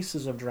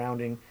cases of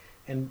drowning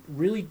and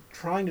really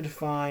trying to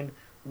define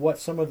what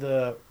some of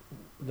the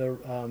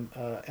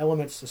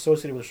elements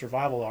associated with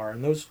survival are.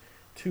 And those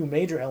two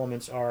major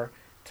elements are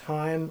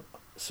time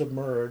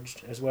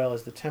submerged as well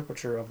as the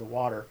temperature of the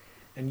water.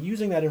 And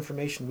using that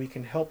information, we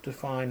can help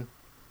define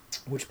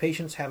which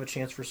patients have a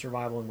chance for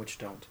survival and which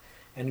don't.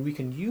 And we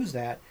can use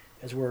that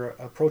as we're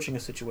approaching a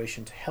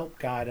situation to help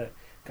guide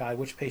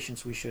which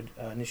patients we should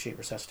initiate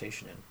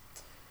resuscitation in.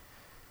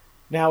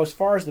 Now, as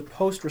far as the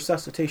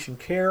post-resuscitation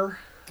care...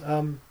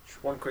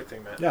 Just one quick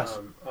thing, Matt. Yes.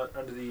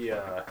 Under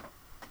the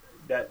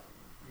that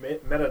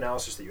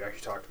meta-analysis that you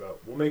actually talked about,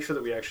 we'll make sure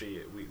that we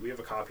have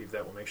a copy of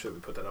that. We'll make sure that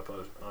we put that up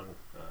on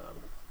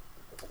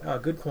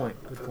good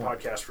point. the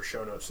podcast for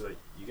show notes so that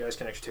you guys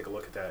can actually take a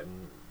look at that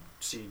and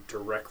see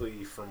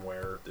directly from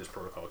where this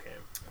protocol came.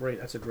 Great,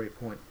 that's a great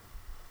point.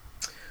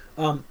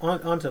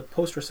 On to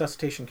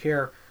post-resuscitation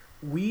care,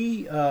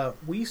 we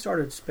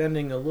started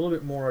spending a little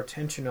bit more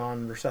attention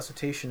on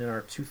resuscitation in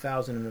our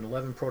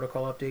 2011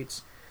 protocol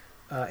updates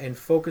and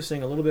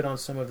focusing a little bit on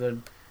some of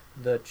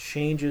the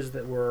changes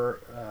that were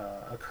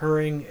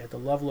occurring at the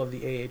level of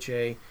the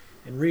AHA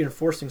and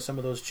reinforcing some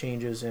of those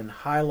changes and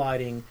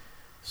highlighting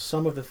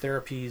some of the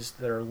therapies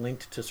that are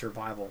linked to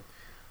survival.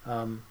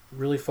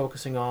 Really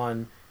focusing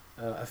on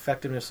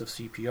effectiveness of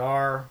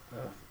CPR,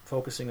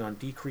 focusing on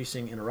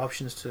decreasing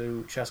interruptions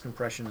to chest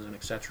compressions, and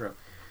etc.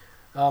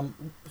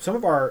 Some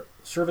of our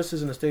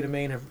services in the state of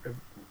Maine have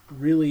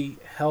really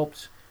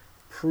helped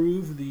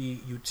prove the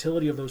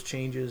utility of those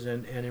changes,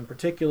 and in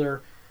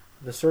particular,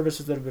 the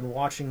services that have been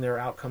watching their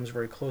outcomes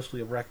very closely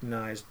have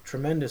recognized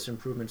tremendous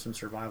improvements in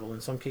survival, in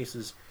some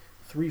cases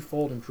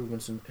threefold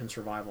improvements in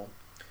survival.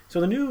 So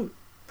the new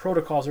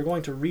protocols are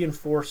going to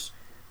reinforce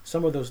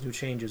some of those new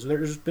changes.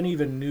 There's been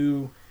even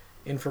new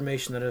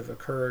information that have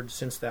occurred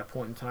since that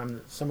point in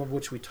time, some of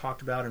which we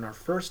talked about in our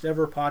first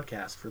ever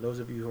podcast, for those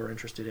of you who are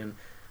interested in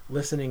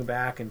listening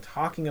back and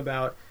talking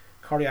about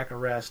cardiac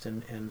arrest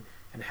and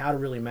how to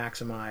really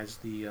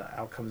maximize the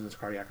outcomes in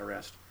cardiac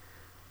arrest.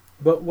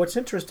 But what's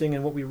interesting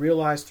and what we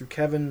realized through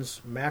Kevin's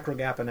macro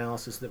gap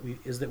analysis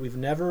is that we've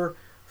never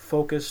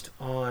focused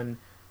on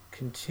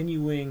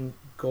continuing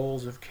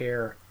goals of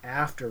care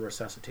after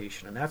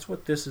resuscitation, and that's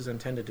what this is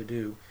intended to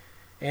do.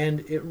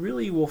 And it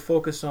really will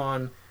focus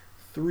on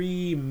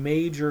three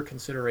major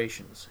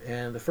considerations.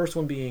 And the first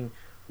one being,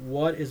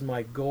 what is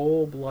my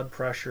goal blood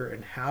pressure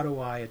and how do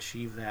I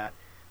achieve that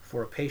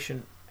for a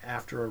patient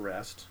after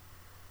arrest?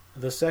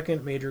 The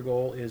second major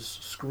goal is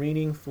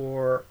screening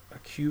for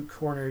acute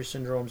coronary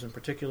syndromes, in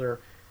particular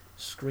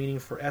screening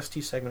for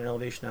ST segment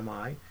elevation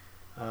MI,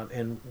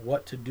 and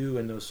what to do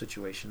in those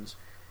situations.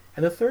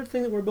 And the third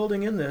thing that we're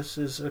building in this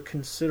is a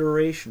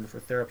consideration for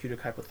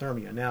therapeutic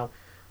hypothermia. Now,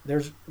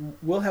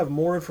 we'll have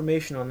more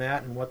information on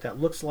that and what that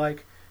looks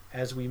like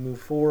as we move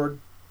forward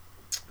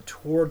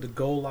toward the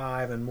go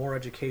live and more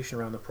education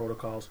around the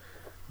protocols.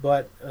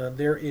 But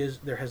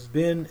there has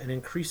been an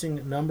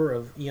increasing number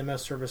of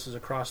EMS services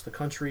across the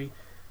country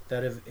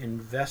that have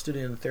invested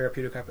in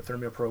therapeutic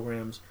hypothermia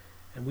programs,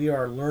 and we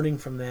are learning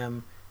from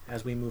them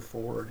as we move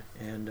forward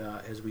and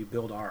as we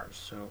build ours.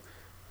 So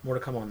more to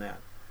come on that.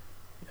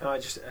 I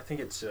think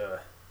it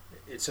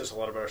says a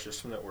lot about our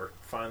system that we're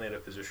finally at a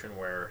position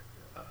where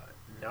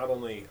not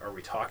only are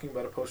we talking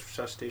about a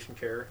post-resuscitation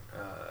care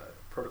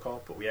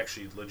protocol, but we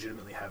actually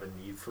legitimately have a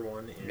need for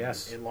one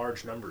in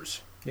large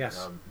numbers.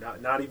 Yes.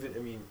 Not even, I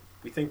mean,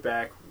 we think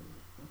back,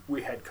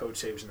 we had code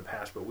saves in the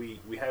past, but we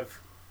have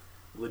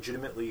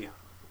legitimately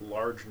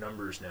large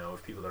numbers now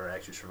of people that are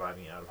actually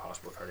surviving out of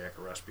hospital cardiac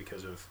arrest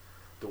because of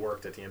the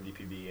work that the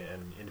MDPB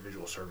and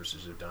individual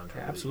services have done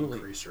to really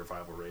increase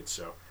survival rates.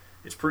 So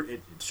it's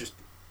just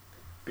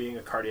being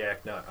a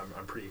cardiac nut.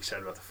 I'm pretty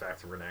excited about the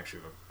fact that we're going to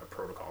actually have a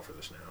protocol for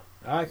this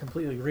now. I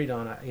completely agree,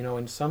 Don.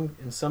 In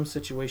some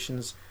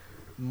situations,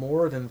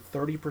 more than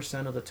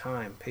 30% of the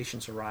time,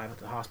 patients arrive at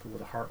the hospital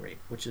with a heart rate,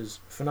 which is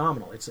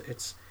phenomenal.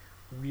 It's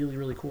really,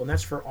 really cool, and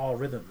that's for all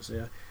rhythms.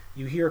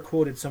 You hear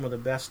quoted some of the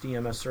best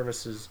EMS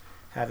services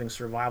having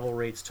survival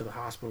rates to the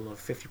hospital of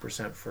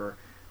 50% for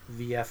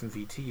VF and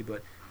VT,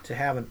 but to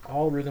have an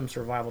all-rhythm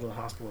survival to the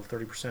hospital of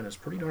 30% is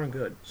pretty darn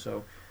good.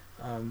 So,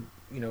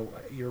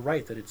 you're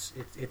right that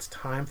it's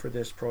time for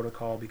this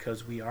protocol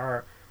because we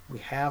are we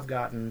have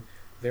gotten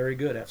very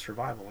good at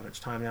survival, and it's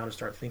time now to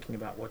start thinking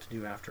about what to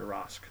do after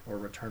ROSC, or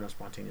return of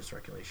spontaneous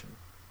circulation.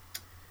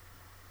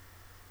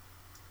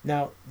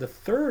 Now, the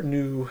third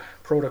new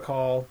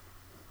protocol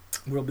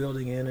we're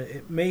building in,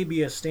 it may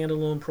be a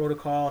standalone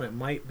protocol, and it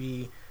might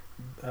be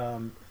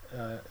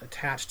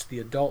attached to the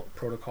adult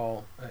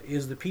protocol,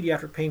 is the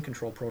pediatric pain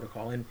control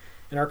protocol. And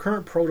in our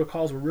current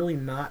protocols, we're really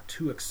not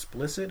too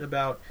explicit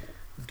about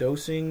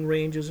dosing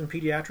ranges in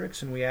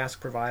pediatrics, and we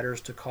ask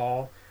providers to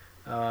call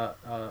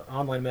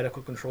online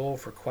medical control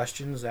for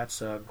questions.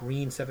 That's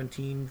Green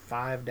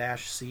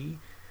 17.5-C.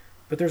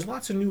 But there's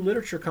lots of new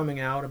literature coming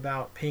out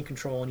about pain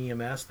control in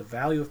EMS, the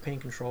value of pain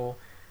control,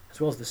 as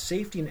well as the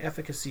safety and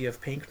efficacy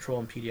of pain control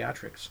in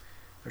pediatrics.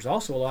 There's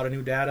also a lot of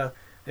new data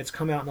that's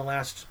come out in the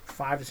last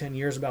 5 to 10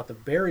 years about the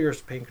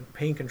barriers to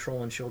pain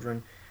control in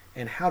children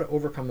and how to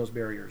overcome those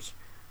barriers.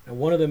 And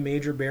one of the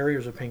major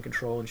barriers of pain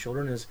control in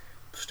children is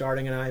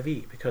starting an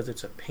IV, because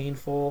it's a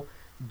painful,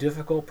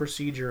 difficult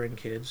procedure in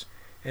kids,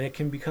 and it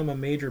can become a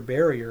major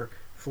barrier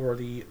for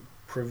the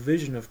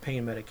provision of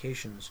pain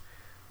medications.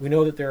 We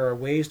know that there are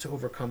ways to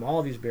overcome all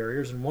of these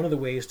barriers, and one of the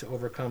ways to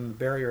overcome the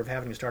barrier of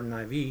having to start an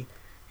IV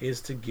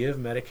is to give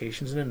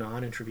medications in a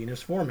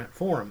non-intravenous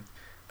form.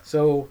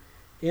 So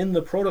in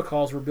the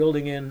protocols, we're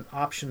building in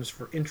options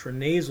for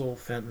intranasal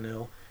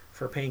fentanyl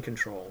for pain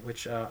control,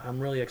 which I'm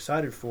really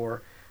excited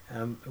for.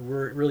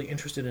 We're really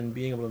interested in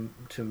being able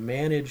to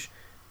manage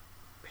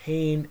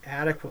pain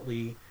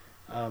adequately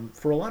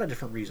for a lot of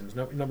different reasons.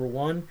 Number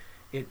one,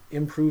 it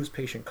improves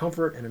patient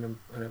comfort, and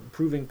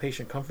improving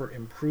patient comfort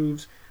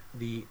improves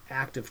the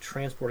act of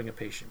transporting a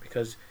patient,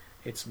 because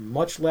it's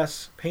much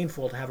less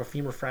painful to have a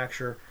femur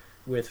fracture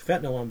with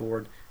fentanyl on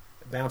board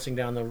bouncing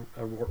down the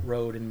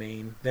road in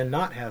Maine than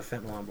not have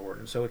fentanyl on board.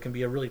 And so it can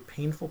be a really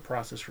painful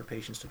process for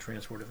patients to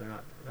transport if they're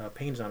not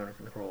pain's not under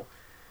control.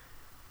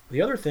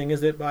 The other thing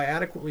is that by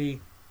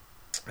adequately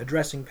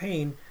addressing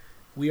pain,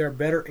 we are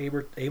better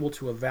able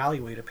to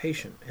evaluate a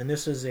patient. And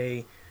this is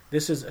a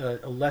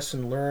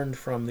lesson learned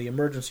from the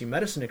emergency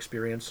medicine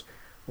experience,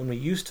 when we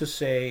used to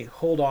say,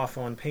 hold off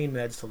on pain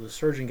meds till the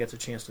surgeon gets a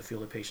chance to feel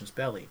the patient's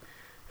belly.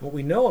 And what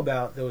we know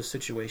about those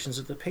situations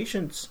is that the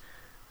patients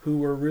who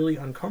were really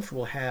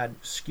uncomfortable had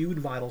skewed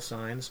vital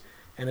signs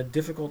and a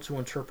difficult to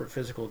interpret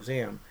physical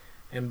exam.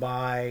 And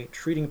by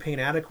treating pain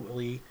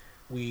adequately,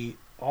 we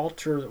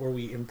alter, or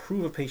we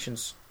improve a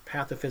patient's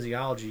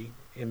pathophysiology,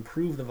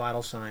 improve the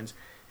vital signs,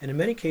 and in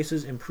many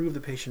cases improve the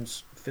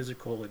patient's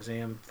physical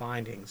exam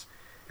findings.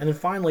 And then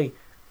finally,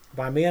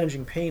 by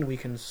managing pain, we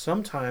can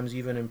sometimes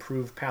even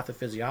improve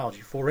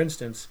pathophysiology. For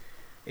instance,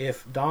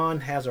 if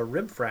Don has a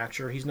rib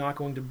fracture, he's not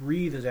going to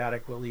breathe as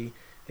adequately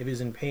if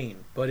he's in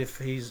pain. But if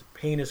his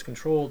pain is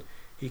controlled,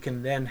 he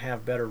can then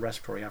have better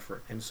respiratory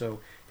effort. And so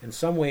in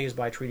some ways,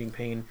 by treating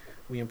pain,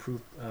 we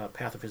improve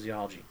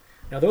pathophysiology.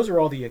 Now, those are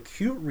all the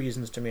acute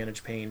reasons to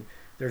manage pain.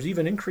 There's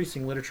even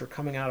increasing literature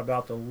coming out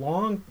about the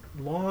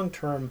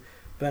long-term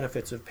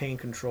benefits of pain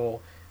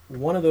control.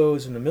 One of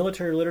those in the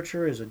military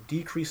literature is a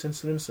decreased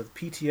incidence of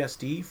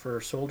PTSD for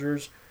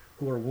soldiers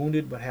who are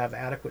wounded but have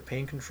adequate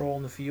pain control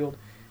in the field.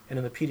 And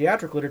in the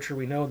pediatric literature,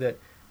 we know that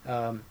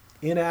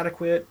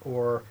inadequate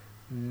or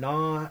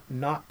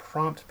not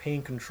prompt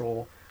pain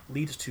control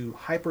leads to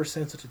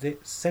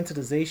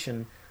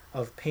hypersensitization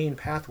of pain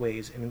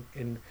pathways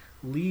and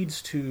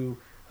leads to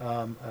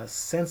a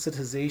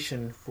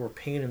sensitization for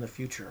pain in the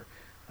future.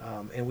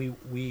 And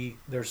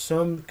there's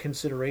some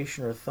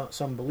consideration or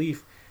some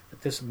belief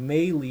that this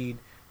may lead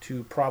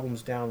to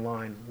problems down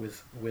line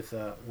with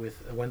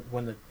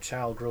when the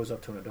child grows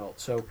up to an adult.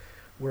 So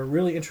we're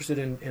really interested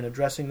in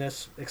addressing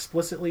this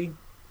explicitly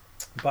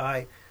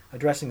by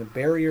addressing the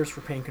barriers for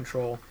pain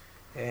control.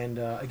 And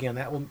again,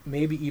 that will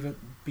maybe even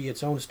be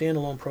its own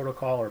standalone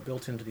protocol or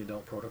built into the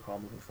adult protocol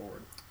moving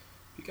forward.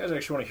 If you guys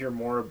actually want to hear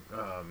more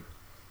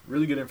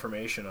really good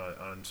information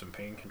on some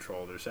pain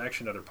control, there's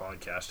actually another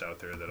podcast out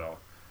there that I'll,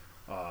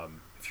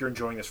 if you're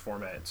enjoying this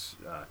format, it's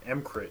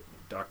MCRIT.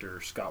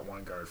 Dr. Scott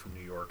Weingard from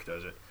New York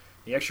does it.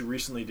 He actually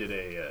recently did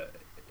a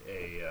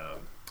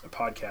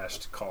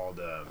podcast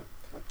called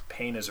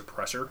Pain as a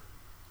Pressor,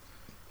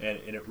 and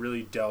it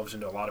really delves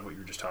into a lot of what you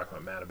were just talking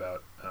about, Matt,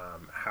 about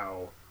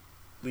how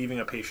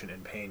leaving a patient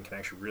in pain can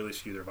actually really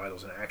skew their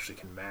vitals and actually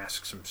can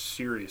mask some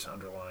serious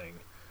underlying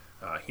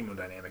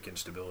hemodynamic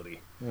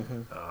instability.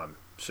 Mm-hmm.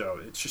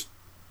 So it's just,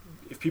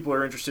 if people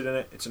are interested in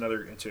it, it's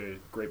a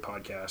great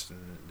podcast,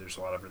 and there's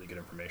a lot of really good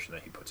information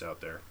that he puts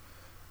out there.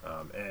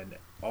 And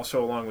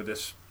also, along with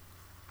this,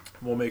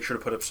 we'll make sure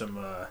to put up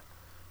some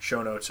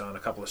show notes on a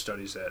couple of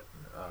studies that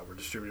were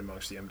distributed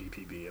amongst the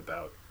MDPB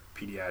about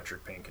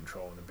pediatric pain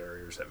control and the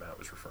barriers that Matt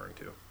was referring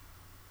to.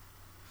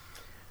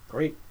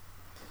 Great.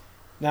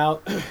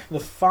 Now, the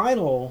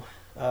final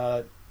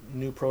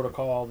new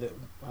protocol that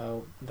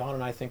Don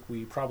and I think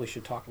we probably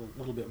should talk a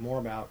little bit more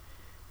about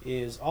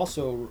is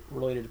also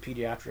related to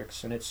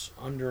pediatrics, and it's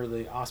under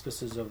the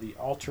auspices of the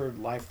altered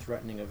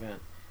life-threatening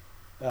event.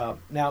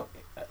 Now,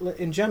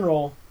 in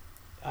general,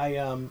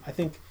 I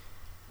think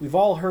we've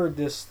all heard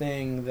this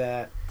thing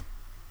that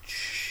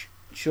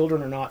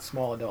children are not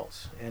small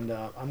adults. And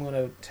I'm going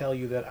to tell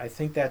you that I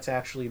think that's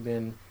actually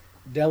been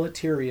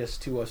deleterious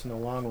to us in the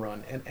long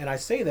run. And I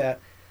say that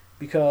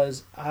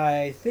because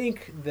I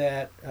think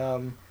that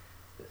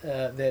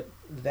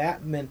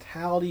that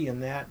mentality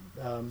and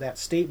that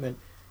statement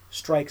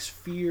strikes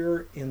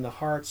fear in the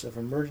hearts of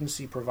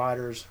emergency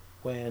providers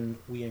when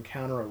we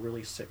encounter a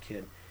really sick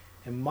kid.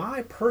 And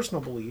my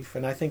personal belief,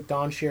 and I think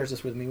Don shares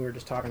this with me, we were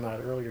just talking about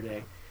it earlier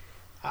today,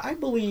 I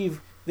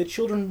believe that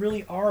children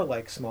really are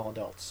like small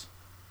adults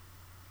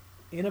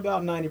in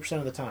about 90%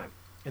 of the time.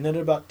 And then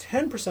about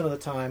 10% of the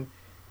time,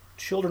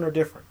 children are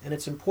different. And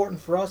it's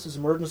important for us as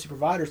emergency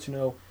providers to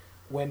know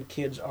when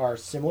kids are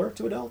similar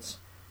to adults,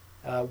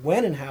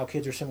 when and how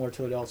kids are similar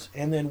to adults,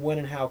 and then when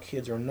and how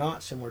kids are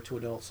not similar to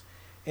adults.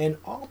 And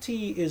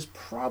ALTI is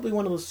probably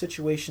one of those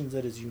situations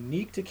that is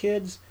unique to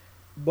kids,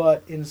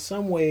 but in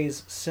some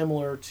ways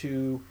similar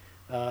to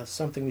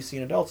something we see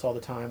in adults all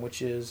the time,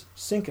 which is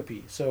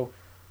syncope. So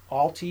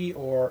ALTI,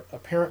 or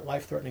apparent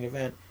life-threatening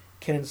event,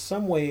 can in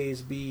some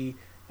ways be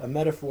a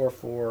metaphor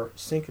for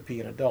syncope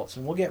in adults.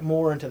 And we'll get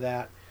more into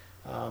that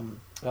in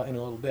a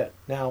little bit.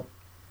 Now,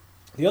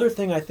 the other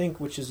thing I think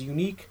which is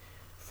unique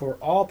for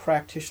all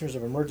practitioners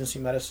of emergency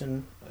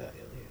medicine,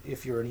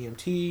 if you're an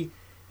EMT,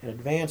 an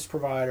advanced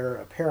provider,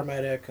 a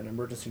paramedic, an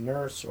emergency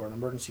nurse, or an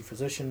emergency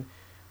physician,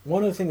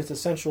 one of the things that's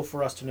essential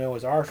for us to know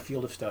is our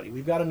field of study.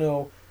 We've got to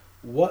know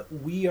what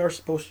we are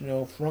supposed to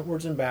know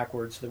frontwards and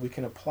backwards so that we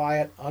can apply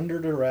it under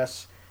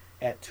duress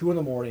at 2 in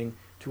the morning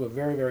to a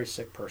very, very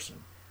sick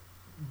person.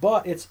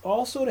 But it's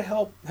also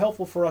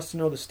helpful for us to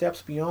know the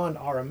steps beyond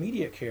our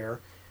immediate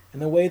care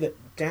and the way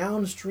that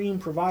downstream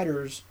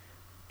providers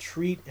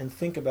treat and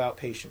think about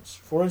patients.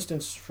 For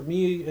instance, for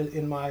me,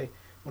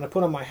 when I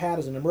put on my hat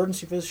as an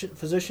emergency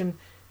physician,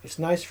 it's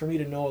nice for me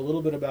to know a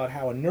little bit about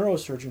how a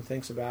neurosurgeon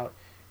thinks about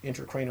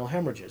intracranial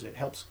hemorrhages. It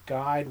helps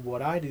guide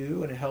what I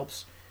do, and it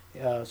helps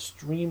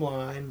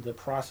streamline the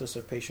process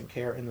of patient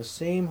care. And the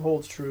same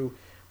holds true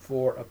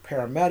for a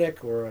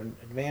paramedic or an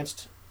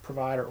advanced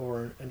provider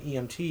or an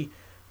EMT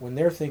when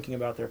they're thinking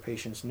about their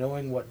patients,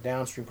 knowing what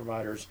downstream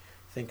providers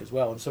think as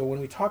well. And so when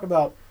we talk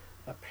about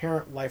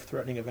apparent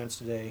life-threatening events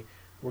today,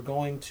 we're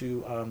going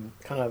to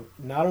kind of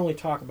not only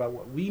talk about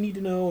what we need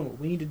to know and what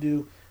we need to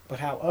do, but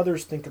how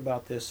others think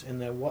about this and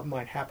then what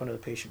might happen to the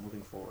patient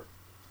moving forward.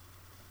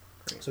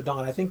 Great. So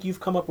Don, I think you've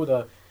come up with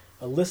a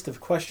list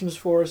of questions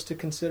for us to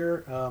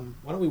consider.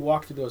 Why don't we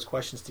walk through those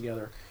questions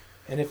together?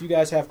 And if you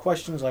guys have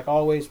questions, like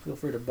always, feel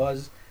free to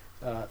buzz,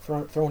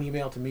 throw an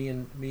email to me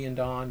and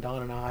Don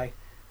and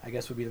I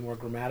guess would be the more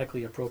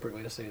grammatically appropriate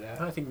way to say that.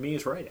 I think me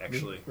is right,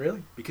 actually. Me?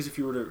 Really? Because if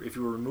you were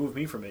to remove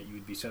me from it,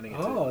 you'd be sending it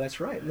to... Oh,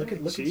 that's right. Look at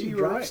you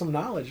drop right. some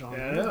knowledge on it.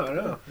 I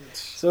know.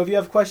 So if you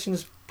have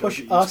questions,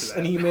 push us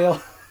an email,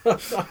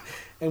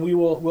 and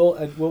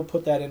we'll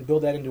put that in,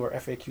 build that into our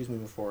FAQs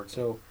moving forward.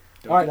 So,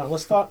 all right, Don,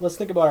 let's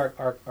think about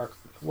our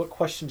what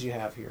questions you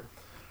have here.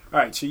 All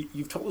right, so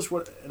you've told us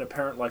what an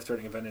apparent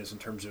life-threatening event is in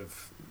terms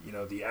of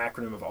the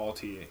acronym of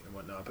ALTI and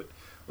whatnot, but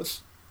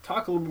let's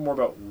talk a little bit more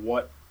about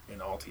what an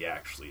ALTI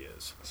actually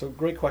is. So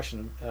great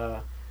question.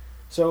 An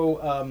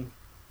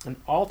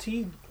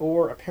ALTI,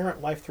 or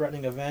apparent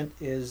life-threatening event,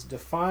 is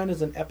defined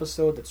as an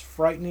episode that's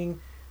frightening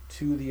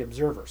to the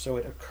observer. So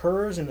it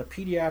occurs in the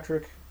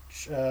pediatric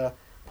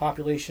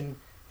population,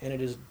 and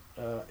it is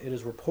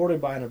reported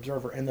by an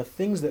observer. And the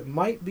things that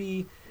might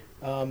be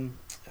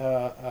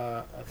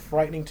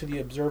frightening to the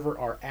observer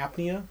are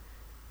apnea,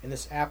 and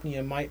this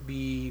apnea might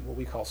be what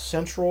we call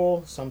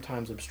central,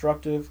 sometimes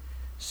obstructive.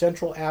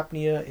 Central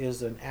apnea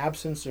is an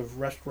absence of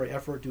respiratory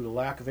effort due to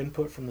lack of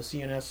input from the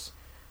CNS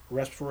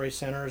respiratory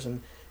centers.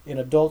 And in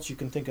adults, you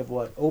can think of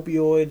what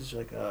opioids,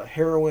 like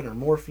heroin or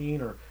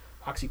morphine or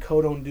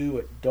oxycodone do.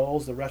 It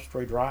dulls the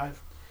respiratory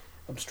drive.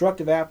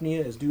 Obstructive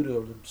apnea is due to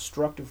an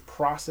obstructive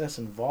process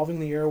involving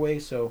the airway.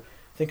 So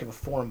think of a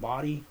foreign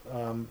body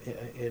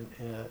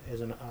as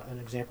an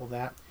example of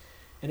that.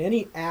 And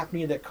any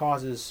apnea that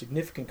causes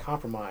significant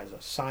compromise, a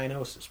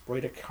cyanosis,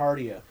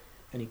 bradycardia,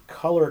 any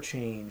color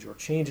change or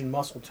change in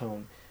muscle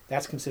tone,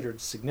 that's considered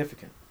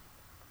significant.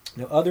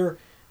 Now, other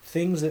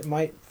things that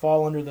might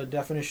fall under the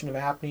definition of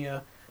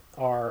apnea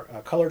are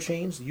color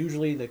change.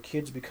 Usually the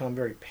kids become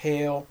very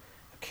pale.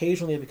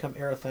 Occasionally they become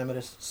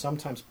erythematous,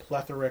 sometimes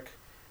plethoric.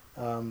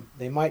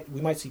 We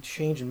might see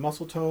change in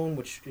muscle tone,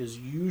 which is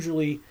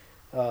usually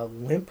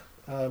limp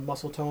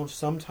muscle tone.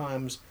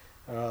 Sometimes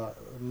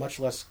much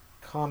less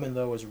common,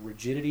 though, is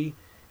rigidity.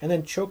 And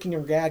then choking or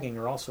gagging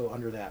are also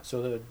under that.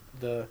 So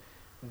the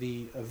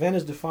event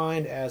is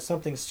defined as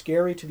something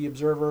scary to the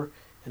observer,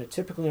 and it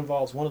typically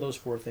involves one of those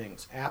 4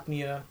 things: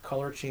 apnea,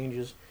 color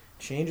changes,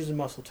 changes in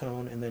muscle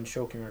tone, and then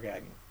choking or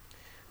gagging.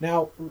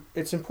 Now,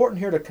 it's important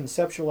here to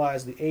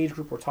conceptualize the age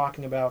group we're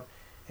talking about,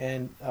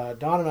 and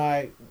Don and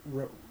I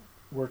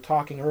were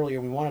talking earlier.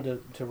 We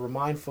wanted to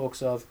remind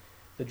folks of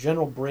the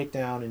general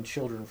breakdown in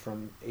children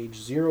from age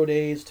 0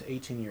 days to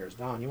 18 years.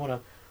 Don, you want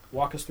to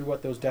walk us through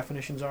what those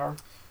definitions are?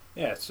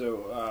 Yeah,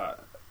 so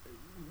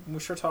when we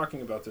start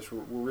talking about this,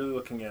 we're really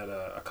looking at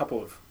a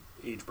couple of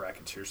age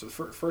brackets here. So the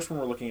first one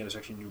we're looking at is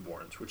actually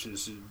newborns, which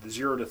is the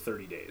 0 to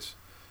 30 days.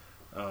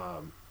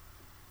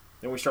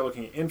 Then we start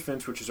looking at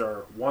infants, which is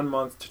our 1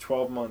 month to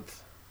 12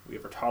 month. We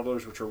have our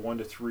toddlers, which are 1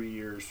 to 3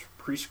 years.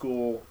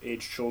 Preschool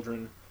age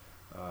children,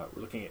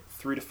 we're looking at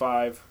 3 to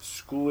 5.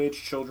 School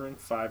age children,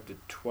 5 to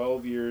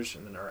 12 years.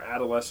 And then our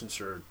adolescents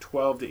are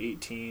 12 to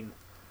 18.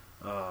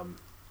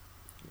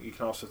 You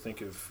can also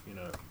think of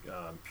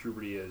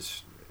puberty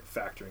as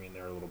factoring in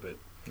there a little bit.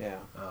 Yeah.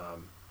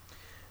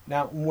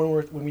 Now,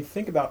 when we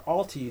think about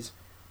Alties,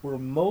 we're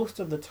most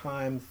of the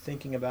time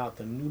thinking about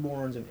the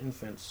newborns and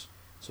infants.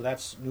 So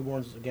that's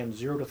newborns, again,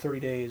 0 to 30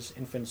 days,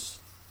 infants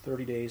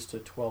 30 days to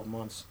 12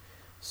 months.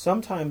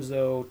 Sometimes,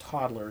 though,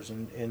 toddlers.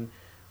 And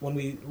when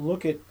we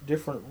look at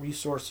different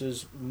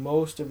resources,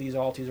 most of these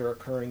Alties are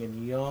occurring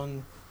in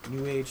young,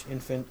 new age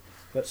infant,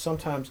 but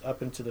sometimes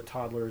up into the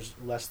toddlers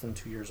less than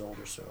 2 years old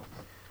or so.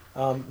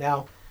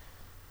 Now,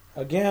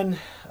 again,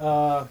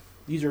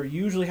 these are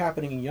usually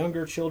happening in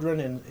younger children,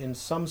 and in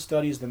some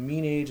studies, the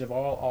mean age of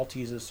all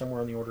Alties is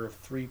somewhere in the order of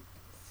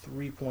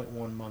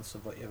 3.1 months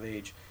of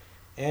age.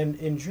 And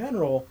in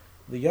general,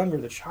 the younger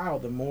the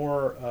child, the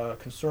more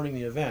concerning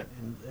the event.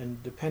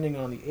 And depending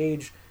on the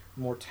age,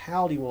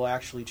 mortality will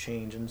actually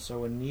change. And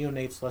so in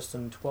neonates less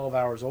than 12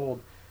 hours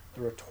old,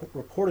 the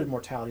reported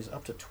mortality is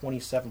up to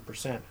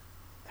 27%.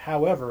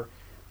 However,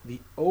 the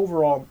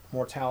overall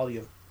mortality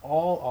of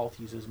all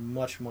Alties is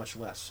much, much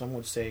less. Some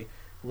would say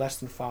less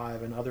than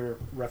 5, and other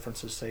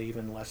references say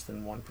even less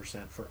than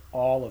 1% for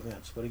all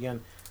events. But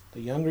again,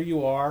 the younger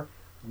you are,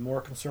 the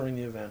more concerning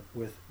the event,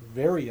 with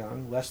very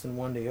young, less than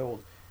 1 day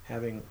old,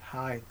 having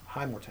high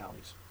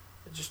mortalities.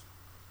 Just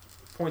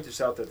point this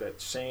out that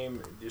this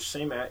same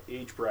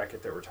age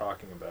bracket that we're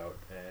talking about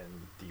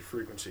and the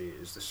frequency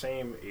is the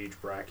same age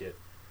bracket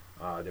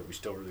that we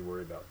still really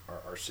worry about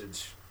our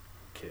SIDS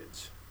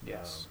kids.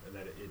 Yes. And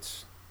that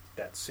it's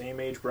that same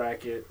age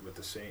bracket with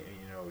the same,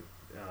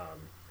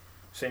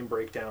 same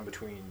breakdown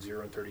between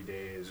 0 and 30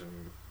 days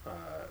and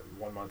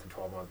 1 month and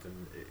 12 month,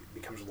 and it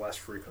becomes less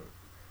frequent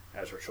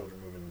as our children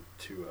move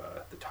into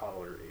the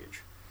toddler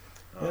age.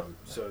 Yep.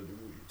 So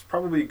it's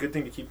probably a good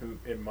thing to keep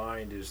in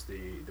mind is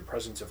the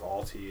presence of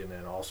Altie, and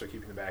then also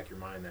keep in the back of your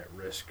mind that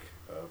risk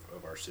of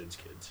our SIDS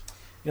kids.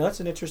 That's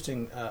an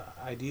interesting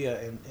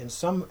idea, and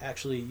some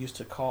actually used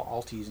to call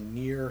Alties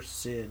near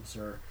SIDS,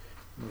 or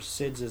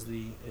SIDS is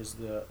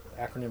the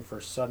acronym for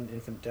Sudden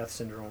Infant Death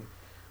Syndrome.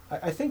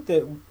 I think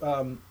that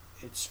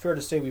it's fair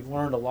to say we've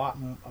learned a lot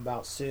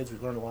about SIDS.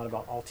 We've learned a lot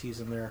about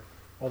Alties, and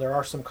while there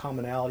are some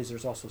commonalities,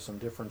 there's also some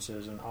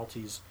differences, and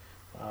Alties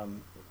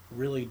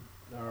really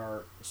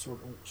are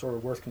sort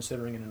of worth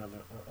considering in and of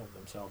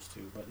themselves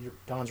too. But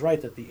Don's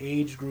right that the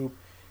age group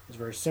is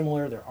very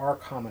similar. There are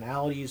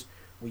commonalities.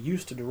 We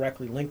used to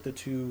directly link the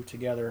two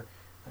together,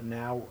 and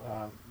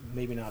now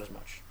maybe not as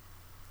much.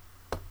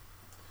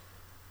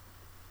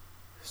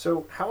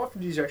 So how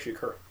often do these actually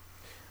occur?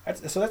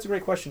 So that's a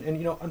great question.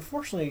 And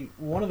unfortunately,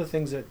 one of the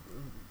things that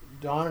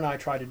Don and I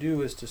try to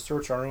do is to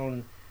search our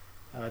own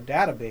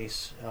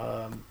database,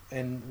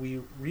 and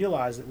we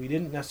realized that we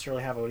didn't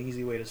necessarily have an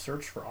easy way to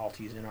search for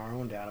Alties in our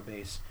own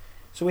database.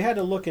 So we had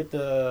to look at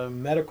the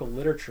medical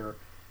literature,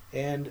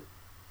 and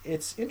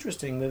it's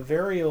interesting. There's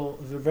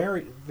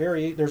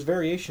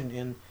variation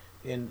in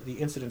the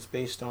incidence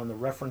based on the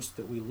reference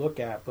that we look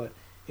at, but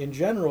in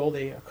general,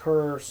 they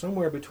occur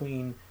somewhere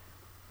between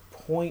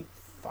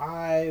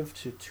 0.5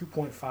 to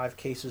 2.5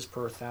 cases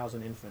per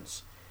 1,000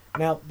 infants.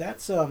 Now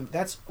that's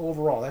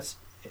overall.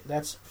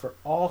 That's for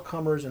all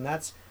comers, and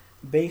that's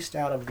based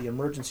out of the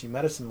emergency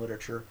medicine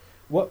literature.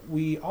 What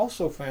we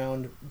also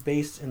found,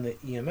 based in the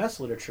EMS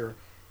literature,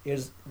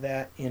 is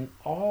that in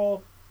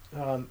all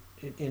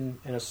in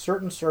a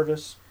certain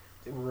service,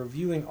 they were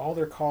reviewing all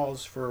their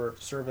calls for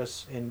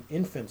service in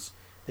infants.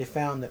 They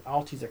found that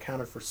Alties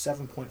accounted for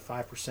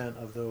 7.5%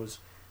 of those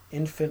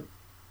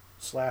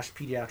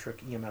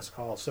infant/pediatric EMS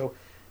calls. So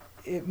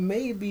it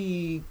may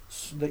be,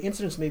 the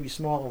incidence may be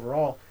small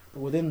overall,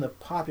 but within the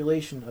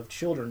population of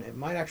children, it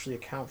might actually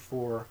account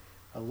for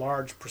a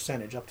large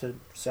percentage, up to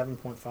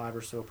 7.5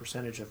 or so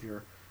percentage of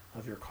your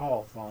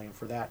call volume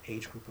for that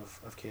age group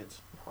of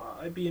kids.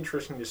 It'd be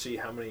interesting to see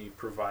how many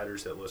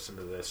providers that listen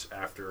to this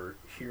after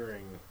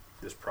hearing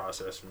this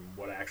process and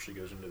what actually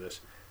goes into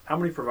this. How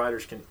many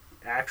providers can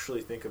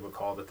actually think of a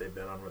call that they've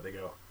been on where they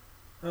go,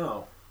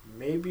 oh,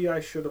 maybe I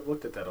should have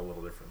looked at that a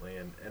little differently.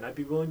 And I'd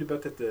be willing to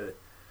bet that the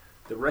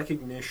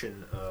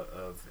recognition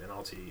of an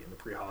Altie in the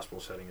pre-hospital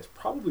setting is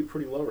probably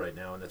pretty low right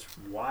now, and that's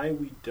why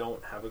we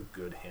don't have a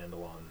good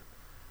handle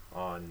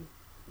on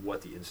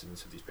what the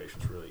incidence of these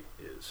patients really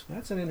is.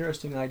 That's an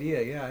interesting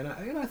idea, yeah,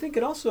 and I think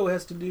it also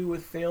has to do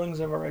with failings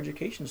of our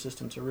education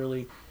system to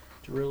really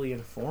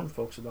inform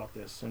folks about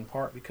this. In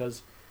part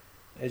because,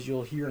 as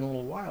you'll hear in a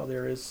little while,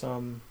 there's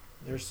some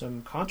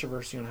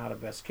controversy on how to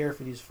best care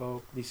for these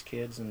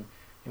kids, and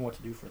what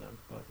to do for them.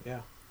 But yeah.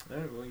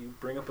 Well, you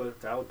bring up a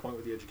valid point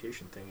with the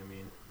education thing. I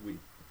mean,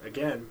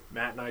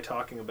 Matt and I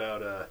talking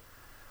about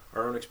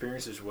our own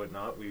experiences and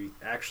whatnot, we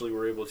actually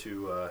were able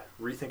to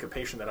rethink a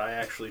patient that I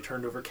actually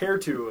turned over care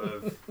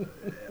to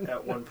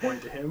at one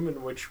point to him,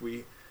 in which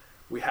we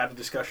had a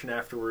discussion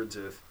afterwards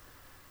of,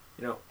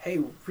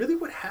 hey, really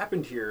what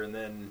happened here? And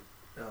then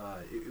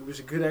it was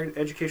a good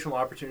educational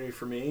opportunity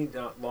for me,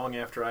 not long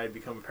after I had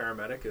become a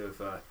paramedic,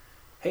 of,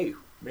 hey,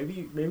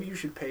 maybe you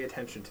should pay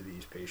attention to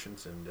these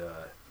patients. And,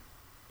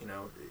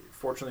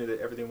 fortunately that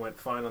everything went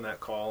fine on that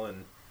call,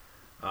 and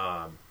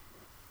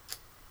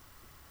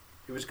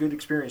it was a good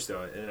experience,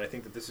 though, and I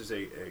think that this is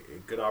a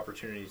good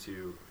opportunity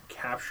to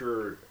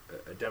capture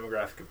a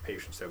demographic of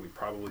patients that we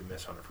probably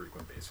miss on a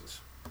frequent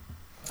basis.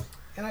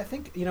 And I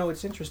think,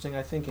 it's interesting.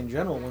 I think in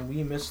general, when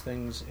we miss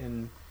things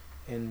in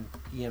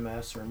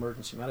EMS or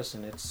emergency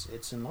medicine,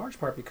 it's in large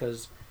part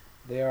because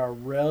they are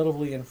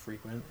relatively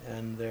infrequent,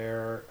 and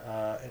they're,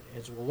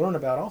 as we'll learn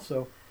about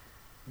also,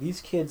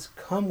 these kids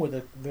come with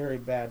a very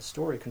bad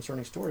story,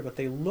 concerning story, but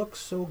they look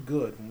so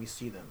good when we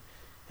see them.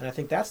 And I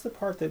think that's the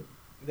part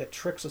that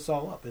tricks us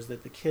all up, is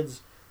that the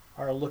kids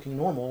are looking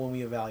normal when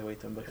we evaluate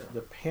them, but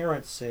the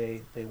parents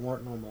say they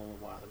weren't normal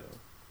a while ago.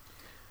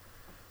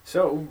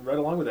 So, right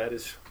along with that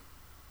is,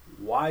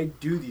 why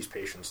do these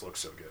patients look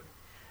so good?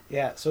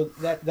 Yeah, so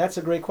that's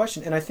a great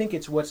question, and I think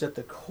it's what's at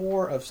the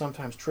core of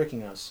sometimes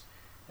tricking us,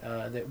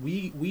 that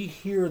we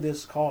hear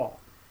this call,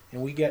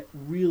 and we get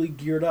really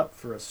geared up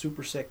for a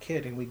super sick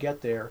kid, and we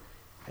get there,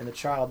 and the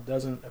child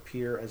doesn't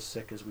appear as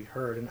sick as we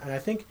heard. And I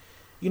think,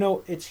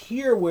 it's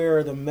here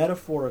where the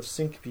metaphor of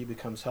syncope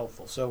becomes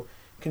helpful. So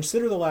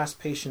consider the last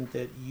patient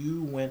that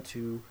you went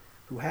to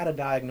who had a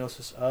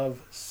diagnosis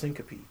of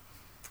syncope,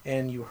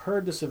 and you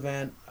heard this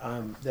event,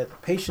 that the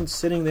patient's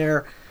sitting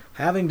there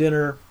having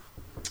dinner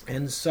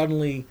and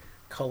suddenly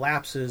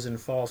collapses and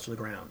falls to the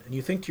ground. And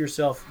you think to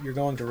yourself, you're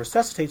going to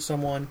resuscitate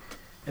someone,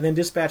 and then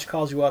dispatch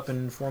calls you up and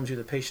informs you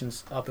the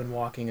patient's up and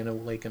walking and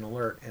awake and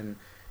alert. And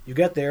you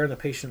get there and the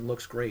patient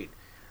looks great.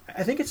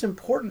 I think it's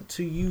important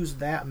to use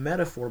that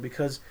metaphor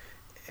because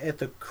at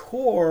the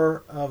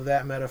core of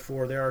that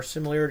metaphor, there are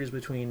similarities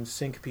between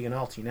syncope and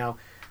ALT. Now,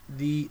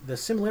 the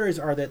similarities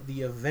are that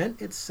the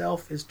event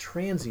itself is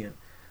transient,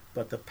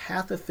 but the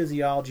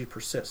pathophysiology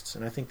persists.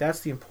 And I think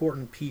that's the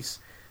important piece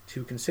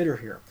to consider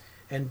here.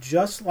 And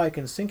just like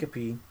in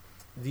syncope,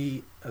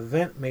 the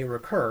event may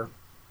recur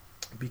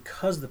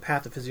because the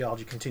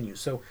pathophysiology continues.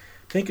 So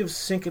think of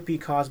syncope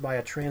caused by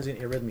a transient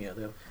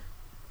arrhythmia.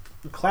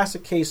 The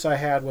classic case I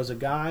had was a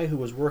guy who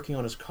was working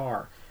on his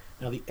car.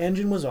 Now the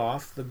engine was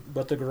off,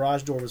 but the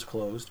garage door was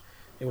closed.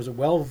 It was a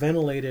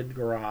well-ventilated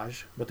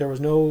garage, but there was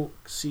no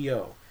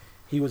CO.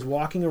 He was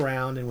walking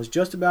around and was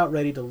just about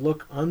ready to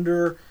look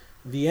under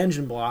the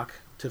engine block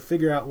to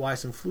figure out why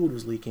some fluid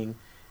was leaking,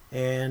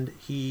 and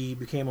he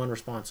became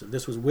unresponsive.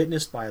 This was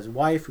witnessed by his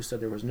wife, who said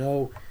there was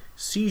no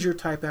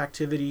seizure-type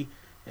activity,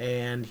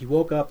 and he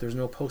woke up, there's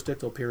no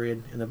post-ictal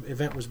period, and the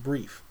event was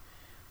brief.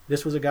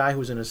 This was a guy who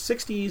was in his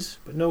 60s,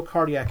 but no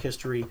cardiac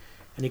history,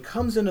 and he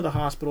comes into the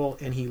hospital,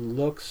 and he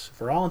looks,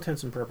 for all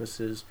intents and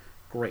purposes,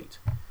 great.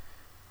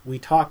 We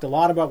talked a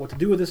lot about what to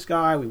do with this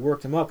guy. We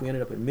worked him up. We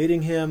ended up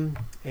admitting him,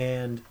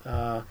 and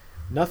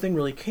nothing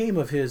really came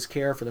of his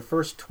care for the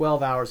first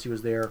 12 hours he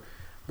was there.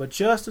 But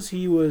just as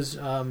he was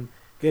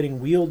getting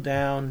wheeled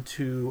down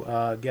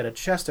to get a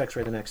chest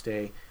x-ray the next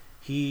day,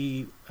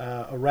 he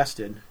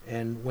arrested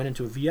and went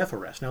into a VF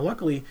arrest. Now,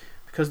 luckily,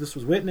 because this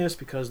was witnessed,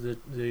 because the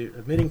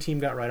admitting team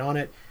got right on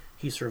it,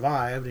 he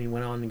survived, and he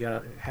went on and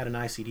had an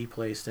ICD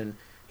placed, and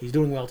he's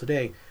doing well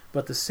today.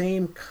 But the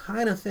same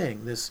kind of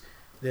thing, this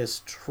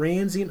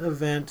transient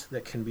event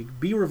that can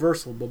be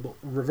reversible,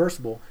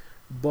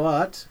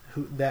 but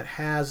that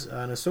has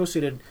an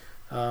associated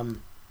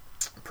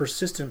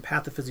persistent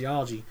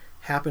pathophysiology,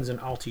 happens in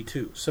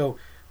ALT-2. So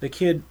the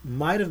kid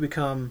might have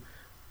become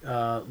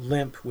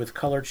limp with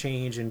color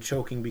change and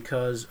choking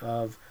because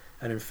of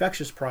an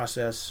infectious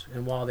process,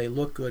 and while they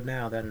look good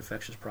now, that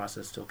infectious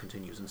process still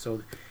continues. And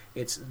so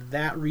it's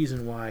that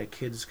reason why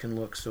kids can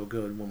look so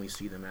good when we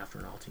see them after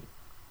an ALT.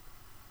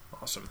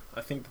 Awesome. I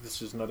think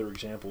this is another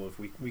example of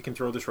we can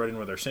throw this right in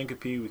with our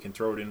syncope, we can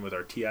throw it in with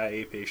our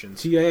TIA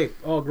patients. TIA,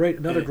 oh great,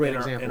 another great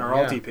example. And our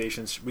ALT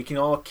patients, we can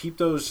all keep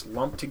those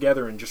lumped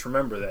together and just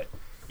remember that,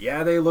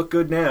 yeah, they look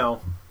good now,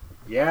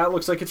 yeah, it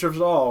looks like it's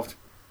resolved,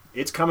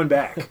 it's coming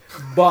back.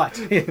 But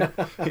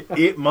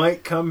it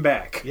might come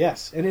back.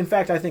 Yes, and in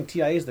fact I think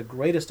TIA is the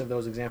greatest of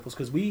those examples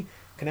because we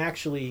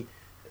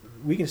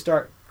can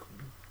start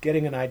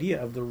getting an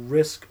idea of the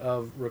risk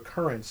of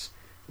recurrence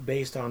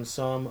based on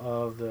some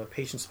of the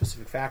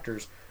patient-specific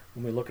factors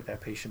when we look at that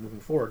patient moving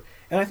forward.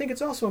 And I think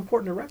it's also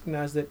important to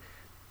recognize that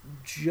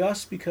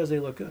just because they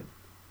look good,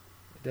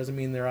 it doesn't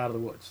mean they're out of the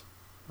woods.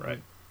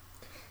 Right.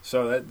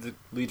 So that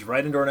leads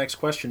right into our next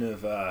question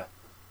of,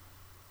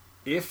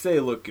 if they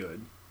look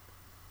good,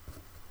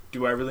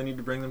 do I really need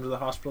to bring them to the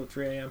hospital at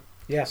 3 a.m.?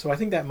 Yeah, so I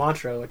think that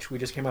mantra, which we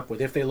just came up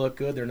with, if they look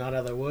good, they're not out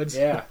of the woods.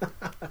 Yeah.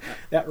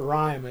 That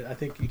rhyme, I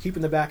think you keep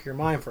in the back of your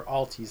mind for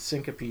ALTs,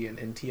 syncope,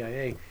 and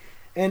TIA.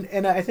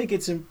 And I think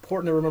it's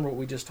important to remember what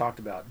we just talked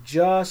about.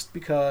 Just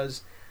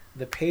because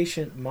the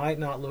patient might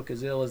not look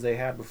as ill as they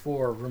had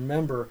before,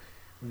 remember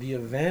The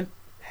event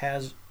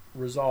has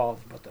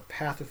resolved, but the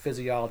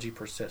pathophysiology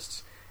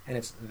persists. And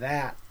it's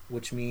that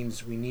which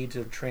means we need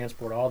to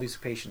transport all these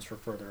patients for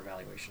further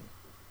evaluation.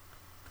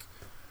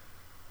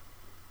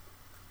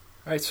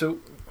 All right, so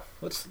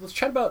let's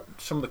chat about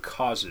some of the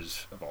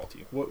causes of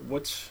ALTI.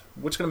 What's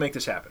going to make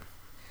this happen?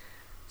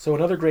 So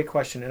another great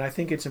question, and I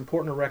think it's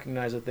important to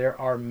recognize that there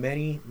are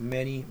many,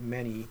 many,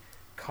 many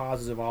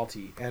causes of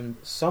ALTI, and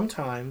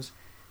sometimes,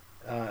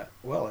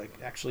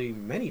 actually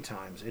many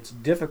times, it's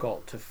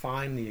difficult to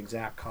find the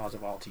exact cause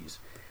of ALTIs.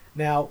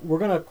 Now, we're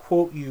going to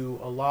quote you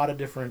a lot of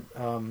different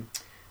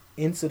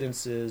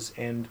incidences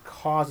and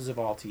causes of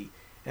ALTI,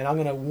 and I'm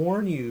going to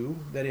warn you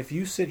that if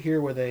you sit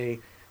here with a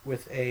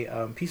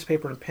piece of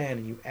paper and pen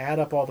and you add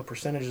up all the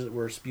percentages that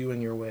we're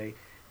spewing your way,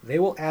 they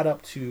will add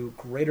up to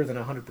greater than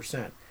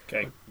 100%.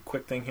 Okay,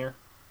 quick thing here.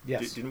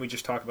 Yes. Didn't we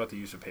just talk about the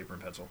use of paper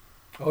and pencil?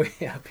 Oh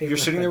yeah, paper. You're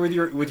sitting there with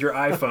your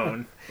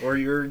iPhone or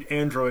your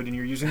Android and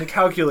you're using the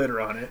calculator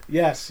on it.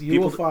 Yes,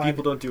 will find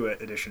people don't do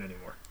addition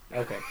anymore.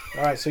 Okay,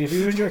 all right. So if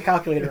you're using your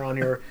calculator on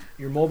your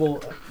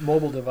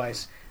mobile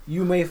device,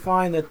 you may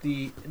find that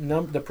the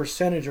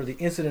percentage or the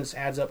incidence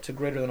adds up to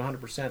greater than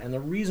 100%, and the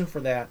reason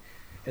for that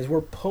is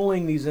we're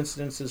pulling these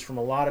incidences from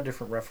a lot of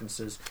different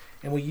references,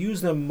 and we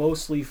use them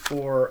mostly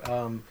for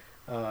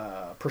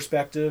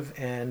perspective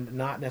and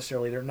not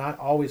necessarily, they're not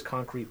always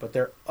concrete, but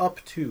they're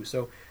up to.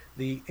 So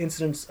the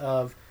incidence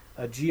of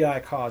a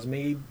GI cause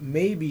may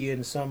be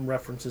in some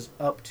references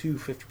up to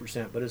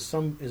 50%, but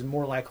is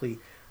more likely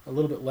a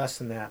little bit less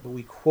than that. But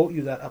we quote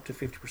you that up to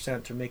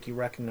 50% to make you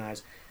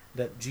recognize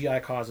that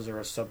GI causes are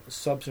a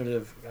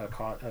substantive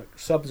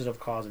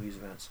cause of these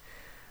events.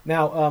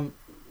 Now,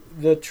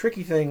 the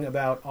tricky thing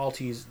about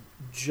ALTIs,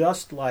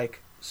 just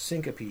like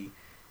syncope,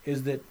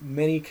 is that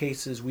many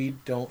cases we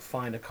don't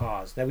find a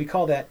cause. Now, we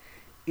call that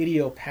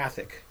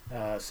idiopathic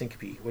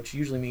syncope, which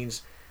usually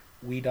means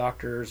we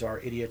doctors are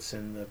idiots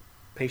and the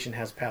patient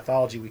has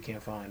pathology we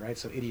can't find, right?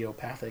 So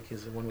idiopathic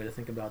is one way to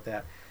think about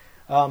that.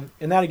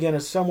 And that, again,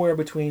 is somewhere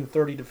between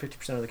 30 to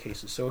 50% of the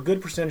cases. So a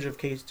good percentage of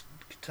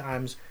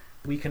times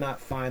we cannot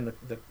find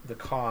the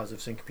cause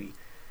of syncope.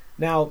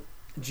 Now,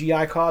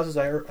 GI causes,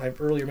 I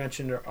earlier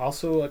mentioned,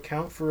 also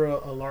account for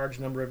a large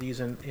number of these.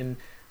 And in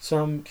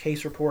some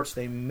case reports,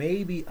 they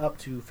may be up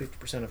to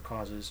 50% of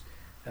causes,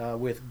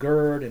 with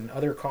GERD and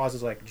other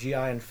causes like GI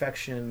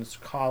infections,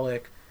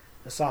 colic,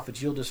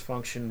 esophageal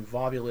dysfunction,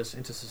 volvulus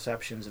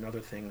intussusceptions, and other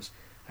things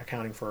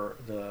accounting for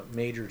the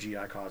major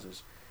GI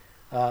causes.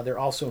 There are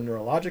also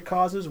neurologic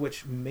causes,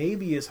 which may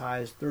be as high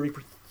as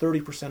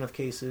 30% of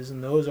cases,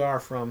 and those are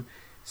from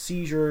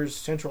seizures,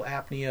 central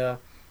apnea,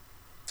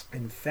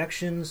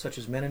 infections such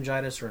as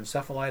meningitis or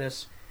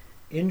encephalitis,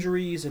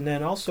 injuries, and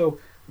then also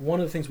one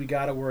of the things we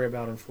got to worry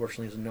about,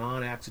 unfortunately, is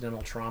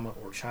non-accidental trauma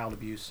or child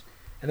abuse.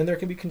 And then there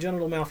can be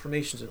congenital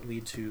malformations that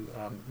lead to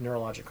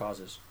neurologic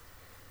causes.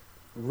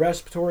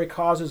 Respiratory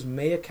causes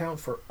may account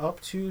for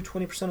up to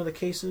 20% of the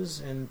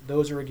cases, and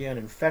those are, again,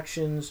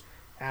 infections,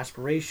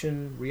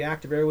 aspiration,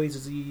 reactive airways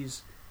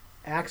disease,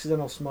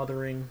 accidental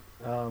smothering,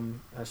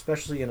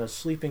 especially in a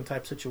sleeping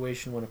type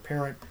situation when a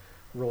parent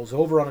rolls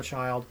over on a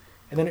child,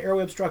 and then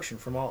airway obstruction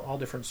from all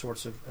different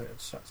sorts of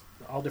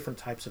all different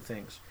types of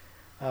things.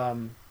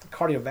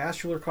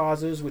 Cardiovascular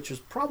causes, which is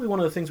probably one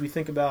of the things we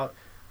think about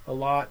a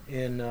lot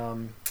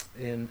in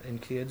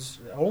kids,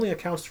 only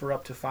accounts for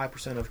up to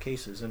 5% of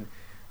cases, and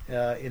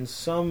in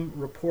some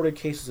reported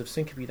cases of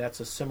syncope, that's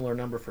a similar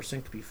number for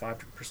syncope,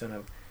 5%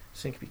 of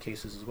syncope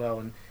cases as well.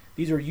 And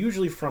these are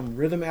usually from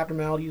rhythm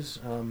abnormalities.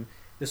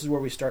 This is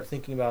where we start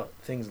thinking about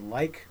things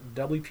like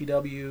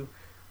WPW,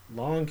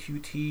 long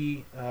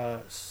QT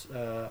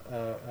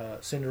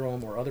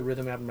syndrome, or other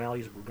rhythm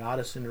abnormalities,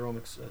 Brugada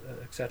syndrome,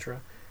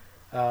 etc.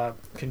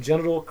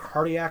 Congenital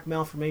cardiac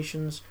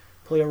malformations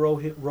play a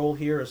role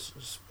here,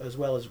 as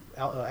well as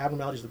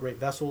abnormalities of the great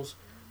vessels.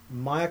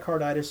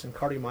 Myocarditis and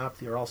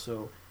cardiomyopathy are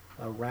also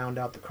round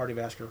out the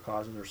cardiovascular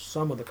causes, or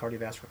some of the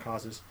cardiovascular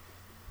causes.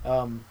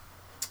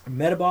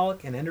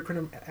 Metabolic and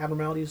endocrine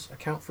abnormalities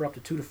account for up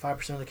to 2 to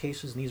 5% of the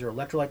cases, and these are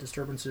electrolyte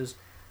disturbances,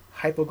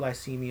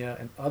 hypoglycemia,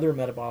 and other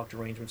metabolic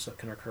derangements that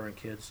can occur in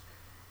kids.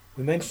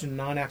 We mentioned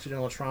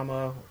non-accidental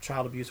trauma, or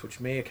child abuse, which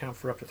may account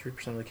for up to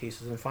 3% of the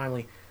cases. And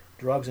finally,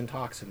 drugs and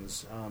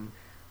toxins,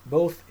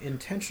 both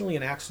intentionally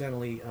and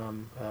accidentally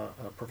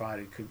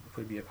provided,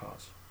 could be a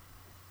cause.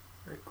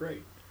 All right,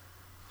 great.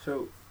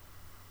 So,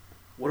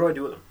 what do I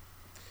do with them?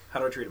 How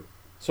do I treat them?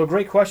 So,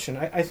 great question.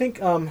 I think,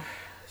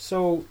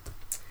 so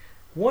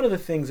one of the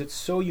things that's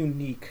so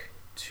unique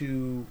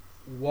to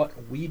what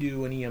we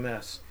do in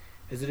EMS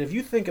is that if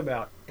you think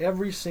about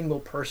every single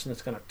person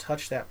that's going to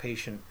touch that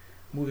patient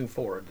moving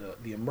forward,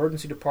 the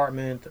emergency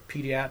department, the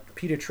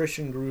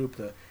pediatrician group,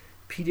 the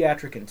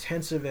pediatric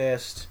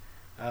intensivist,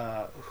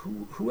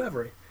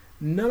 whoever,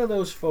 none of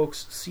those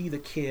folks see the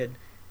kid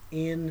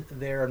in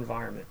their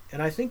environment.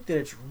 And I think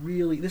that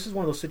this is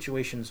one of those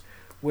situations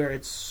where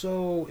it's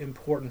so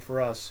important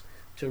for us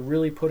to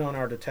really put on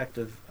our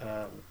detective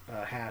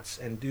hats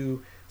and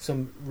do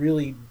some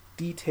really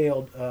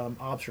detailed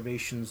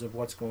observations of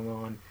what's going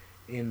on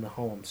in the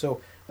home. So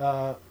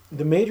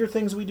The major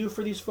things we do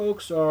for these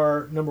folks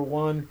are, number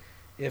one,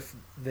 if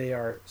they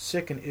are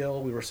sick and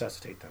ill, we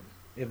resuscitate them.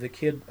 If the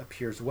kid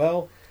appears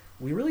well,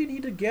 we really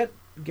need to get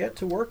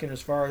to working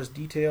as far as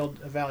detailed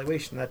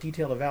evaluation. That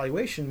detailed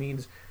evaluation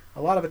means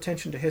a lot of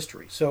attention to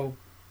history. So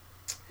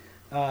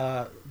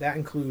that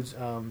includes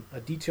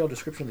a detailed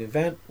description of the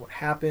event, what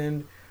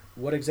happened,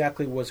 what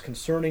exactly was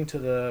concerning to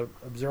the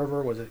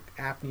observer. Was it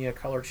apnea,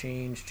 color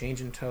change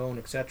in tone,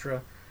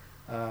 etc.?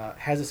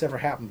 Has this ever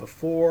happened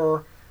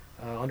before?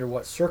 Under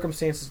what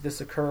circumstances did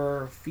this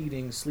occur?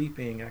 Feeding,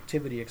 sleeping,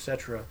 activity,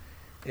 etc.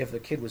 If the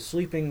kid was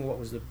sleeping,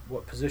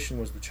 what position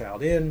was the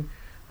child in?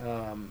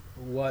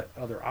 What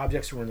other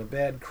objects were in the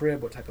bed,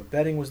 crib, what type of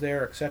bedding was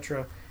there,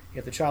 etc.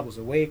 If the child was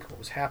awake, what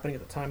was happening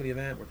at the time of the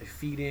event? Were they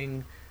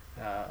feeding?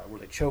 Were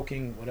they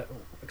choking,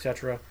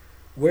 etc.?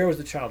 Where was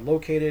the child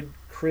located?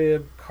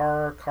 Crib,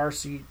 car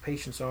seat,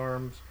 patient's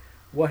arms.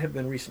 What have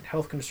been recent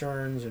health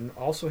concerns, and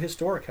also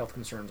historic health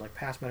concerns like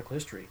past medical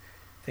history,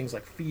 things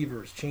like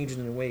fevers, changes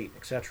in weight,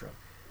 etc.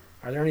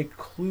 Are there any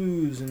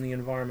clues in the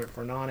environment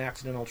for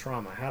non-accidental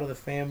trauma? How do the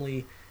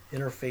family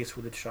interface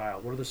with the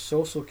child? What are the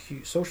social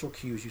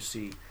cues you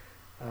see?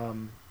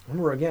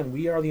 Remember, again,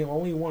 we are the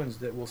only ones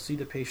that will see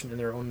the patient in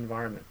their own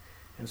environment.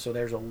 And so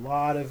there's a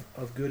lot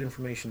of good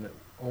information that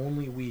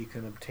only we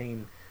can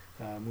obtain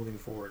moving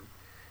forward.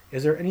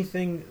 Is there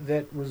anything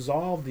that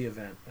resolved the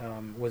event?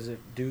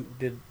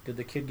 Did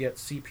the kid get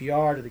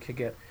CPR? Did the kid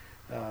get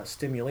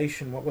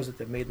stimulation? What was it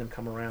that made them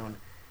come around?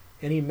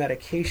 Any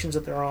medications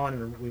that they're on?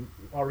 And we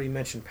already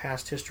mentioned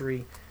past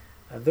history.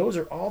 Those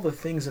are all the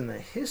things in the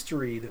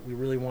history that we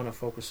really want to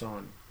focus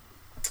on.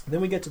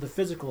 Then we get to the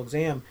physical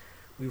exam.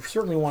 We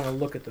certainly want to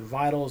look at the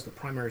vitals, the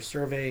primary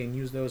survey, and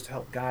use those to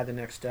help guide the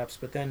next steps.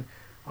 But then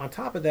on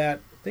top of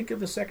that, think of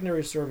the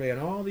secondary survey and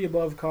all the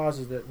above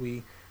causes that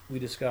we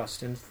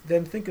discussed. And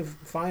then think of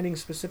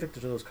findings specific to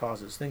those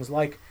causes, things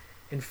like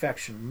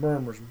infection,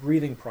 murmurs,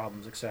 breathing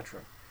problems,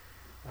 etc.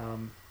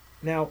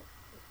 Now,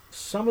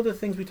 some of the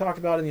things we talked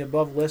about in the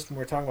above list when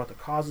we were talking about the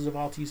causes of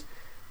ALTs,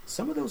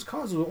 some of those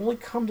causes will only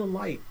come to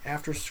light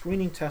after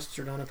screening tests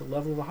are done at the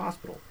level of the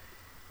hospital.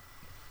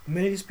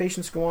 Many of these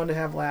patients go on to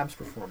have labs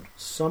performed.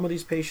 Some of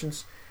these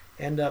patients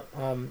end up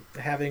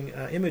having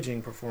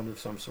imaging performed of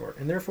some sort.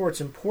 And therefore,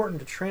 it's important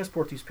to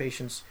transport these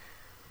patients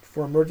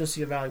for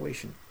emergency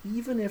evaluation,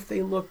 even if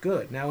they look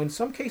good. Now, in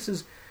some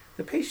cases,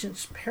 the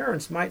patient's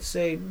parents might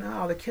say,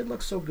 no, the kid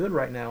looks so good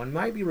right now, and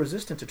might be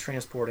resistant to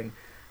transporting.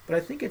 But I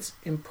think it's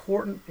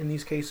important in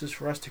these cases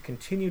for us to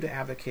continue to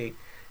advocate.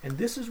 And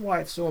this is why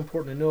it's so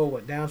important to know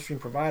what downstream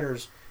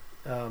providers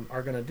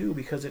are going to do,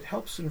 because it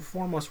helps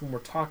inform us when we're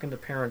talking to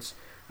parents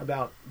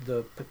about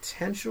the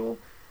potential,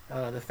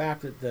 the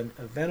fact that the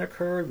event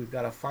occurred. We've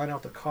got to find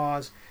out the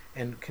cause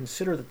and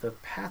consider that the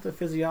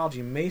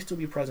pathophysiology may still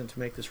be present to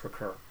make this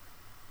recur.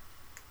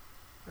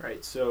 All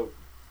right, so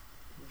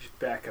just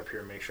back up here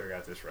and make sure I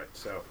got this right.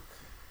 So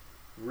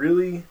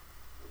really,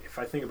 if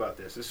I think about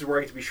this is where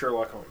I get to be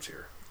Sherlock Holmes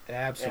here.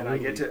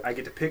 Absolutely. And I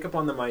get to pick up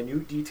on the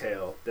minute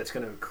detail that's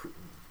going to,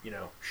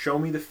 show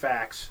me the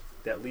facts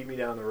that lead me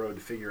down the road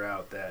to figure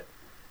out that,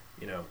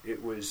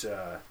 it was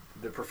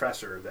the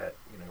professor that,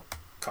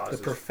 caused the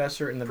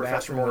professor in the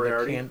Professor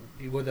bathroom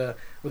with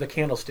a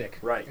candlestick.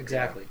 Right.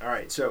 Exactly. Yeah. All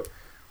right. So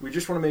we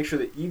just want to make sure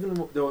that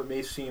even though it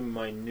may seem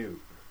minute,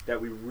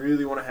 that we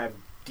really want to have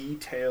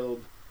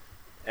detailed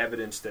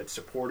evidence that's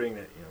supporting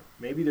that,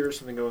 maybe there is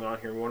something going on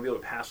here. We want to be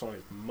able to pass along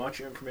as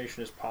much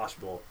information as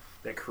possible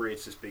that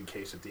creates this big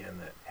case at the end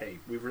that, hey,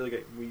 we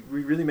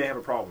really may have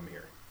a problem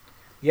here.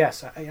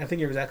 Yes, I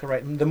think you're exactly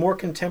right. The more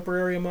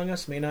contemporary among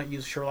us may not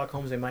use Sherlock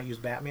Holmes; they might use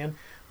Batman,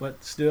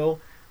 but still,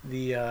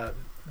 the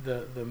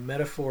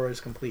metaphor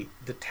is complete.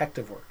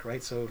 Detective work,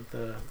 right? So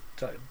the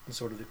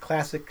sort of the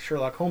classic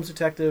Sherlock Holmes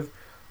detective,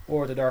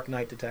 or the Dark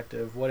Knight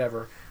detective,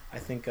 whatever. I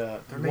think you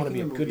want to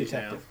be a good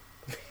detective.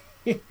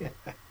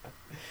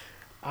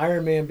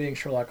 Iron Man being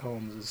Sherlock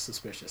Holmes is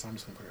suspicious. I'm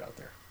just going to put it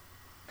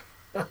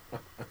out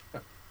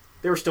there.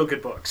 They were still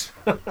good books.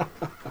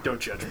 Don't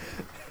judge me.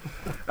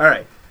 All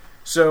right,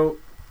 so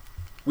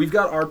we've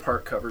got our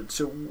part covered.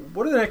 So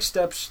what are the next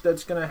steps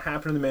that's going to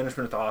happen in the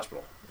management at the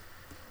hospital?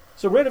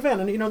 So great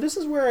event, and this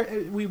is where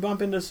we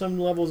bump into some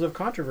levels of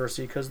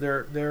controversy, because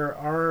there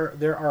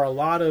are a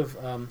lot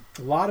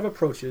of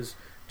approaches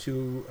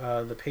to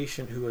the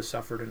patient who has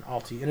suffered an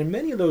ALT, and in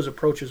many of those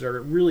approaches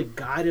are really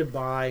guided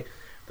by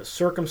the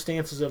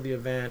circumstances of the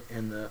event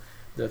and the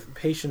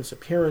patient's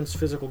appearance,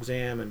 physical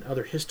exam, and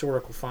other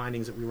historical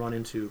findings that we run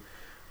into.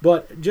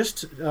 But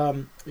just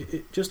to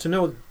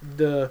know,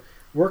 the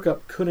workup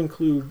could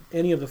include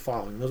any of the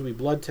following. Those would be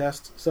blood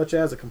tests, such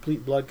as a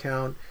complete blood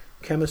count,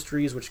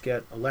 chemistries, which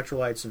get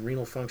electrolytes and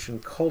renal function,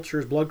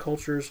 cultures, blood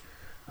cultures,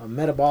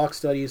 metabolic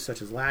studies,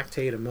 such as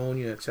lactate,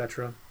 ammonia,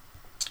 etc.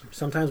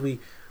 Sometimes we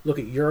look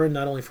at urine,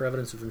 not only for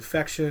evidence of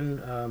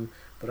infection,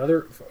 but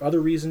for other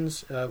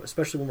reasons,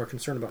 especially when we're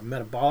concerned about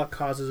metabolic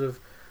causes of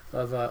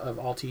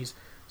ALTs.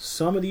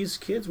 Some of these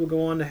kids will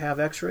go on to have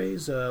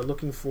x-rays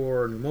looking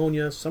for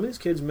pneumonia. Some of these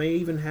kids may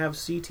even have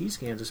CT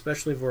scans,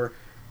 especially if we're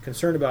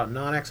concerned about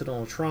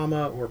non-accidental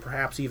trauma or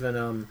perhaps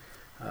even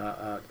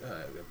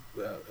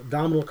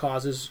abdominal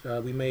causes,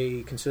 we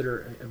may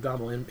consider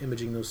abdominal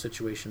imaging in those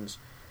situations.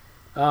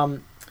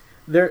 Don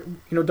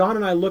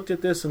and I looked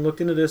at this and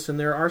looked into this, and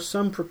there are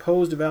some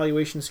proposed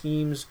evaluation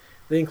schemes.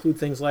 They include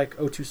things like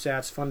O2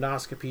 sats,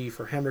 fundoscopy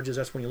for hemorrhages.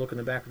 That's when you look in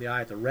the back of the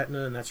eye at the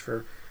retina, and that's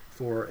for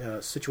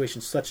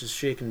situations such as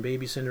shaken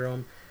baby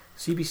syndrome.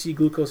 CBC,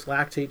 glucose,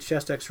 lactate,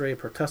 chest X-ray,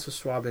 pertussis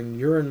swabbing,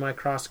 urine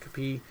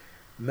microscopy,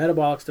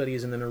 metabolic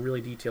studies, and then a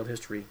really detailed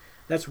history.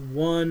 That's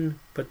one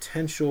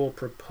potential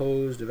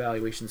proposed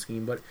evaluation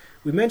scheme, but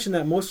we mentioned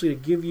that mostly to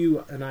give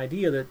you an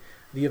idea that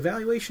the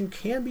evaluation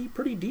can be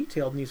pretty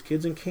detailed in these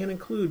kids and can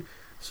include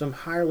some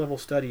higher level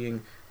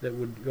studying that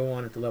would go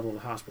on at the level of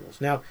the hospitals.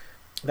 Now,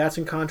 that's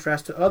in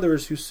contrast to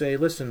others who say,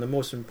 listen, the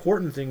most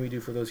important thing we do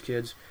for those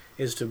kids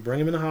is to bring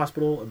them in the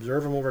hospital,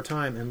 observe them over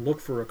time, and look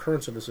for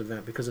recurrence of this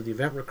event, because if the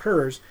event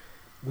recurs,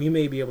 we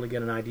may be able to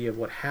get an idea of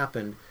what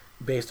happened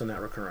based on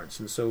that recurrence.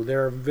 And so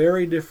there are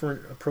very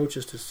different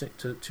approaches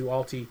to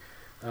ALTI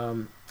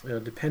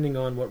depending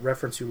on what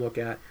reference you look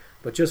at.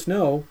 But just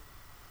know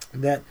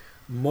that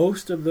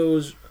most of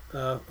those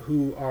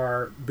who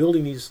are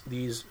building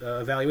these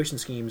evaluation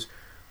schemes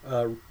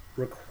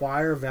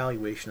require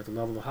evaluation at the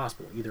level of the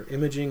hospital, either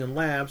imaging and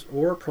labs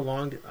or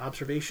prolonged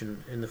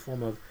observation in the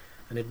form of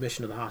an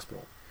admission to the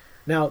hospital.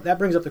 Now, that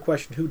brings up the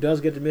question, who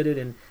does get admitted?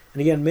 And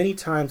again, many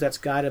times that's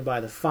guided by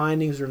the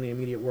findings during the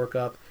immediate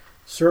workup.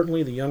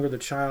 Certainly, the younger the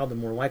child, the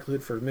more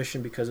likelihood for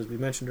admission, because as we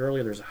mentioned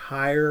earlier, there's a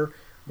higher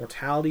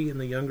mortality in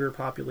the younger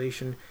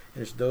population,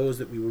 and it's those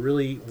that we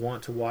really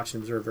want to watch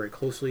and observe very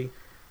closely.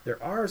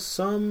 There are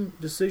some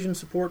decision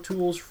support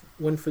tools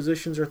when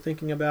physicians are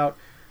thinking about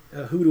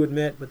who to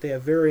admit, but they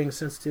have varying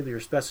sensitivity or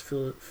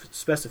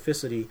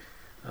specificity,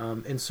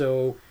 and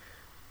so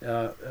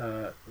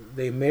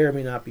they may or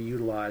may not be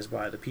utilized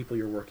by the people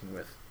you're working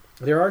with.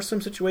 There are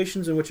some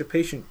situations in which a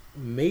patient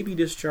may be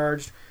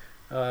discharged,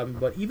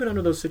 but even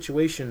under those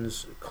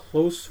situations,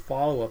 close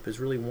follow-up is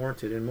really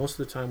warranted, and most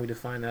of the time we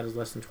define that as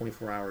less than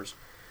 24 hours.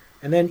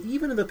 And then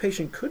even if the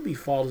patient could be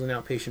followed as an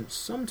outpatient,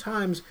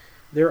 sometimes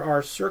there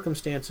are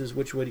circumstances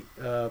which would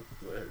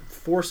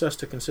force us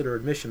to consider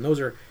admission. Those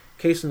are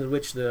cases in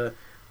which the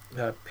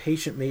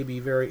patient may be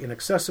very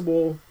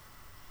inaccessible,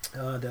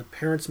 the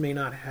parents may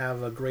not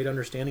have a great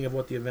understanding of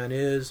what the event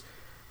is,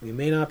 we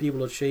may not be able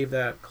to achieve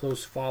that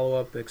close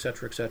follow-up,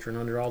 etc., etc.,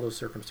 and under all those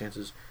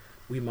circumstances,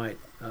 we might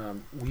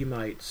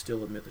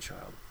still admit the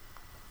child.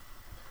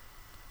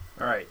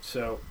 All right,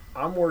 so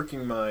I'm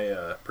working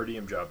my per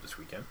diem job this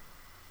weekend.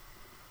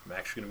 I'm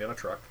actually going to be on a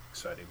truck,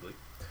 excitedly.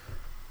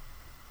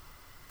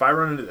 If I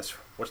run into this,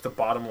 what's the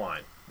bottom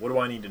line? What do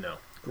I need to know?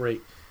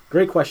 Great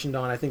question,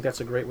 Don. I think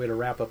that's a great way to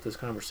wrap up this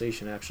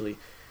conversation, actually.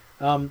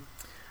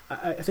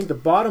 I think the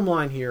bottom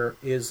line here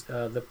is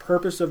the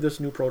purpose of this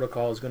new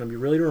protocol is going to be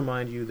really to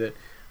remind you that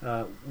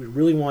we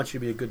really want you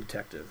to be a good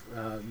detective.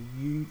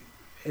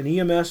 In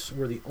EMS,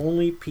 we're the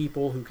only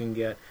people who can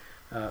get,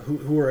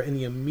 who are in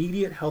the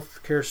immediate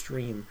healthcare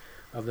stream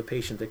of the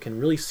patient that can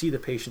really see the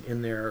patient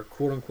in their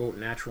quote-unquote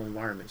natural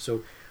environment.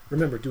 So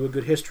remember, do a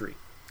good history.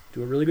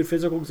 Do a really good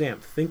physical exam.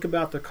 Think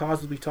about the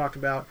causes we talked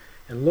about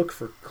and look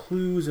for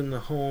clues in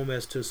the home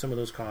as to some of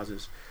those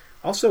causes.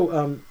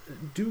 Also,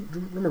 do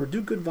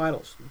good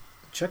vitals.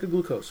 Check a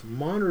glucose.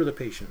 Monitor the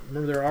patient.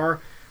 Remember, there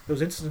are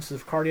those instances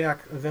of cardiac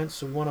events,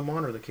 so we want to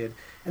monitor the kid.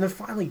 And then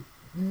finally,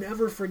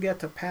 never forget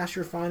to pass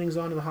your findings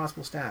on to the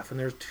hospital staff. And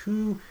there's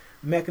two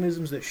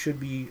mechanisms that should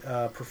be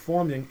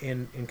performed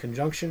in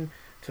conjunction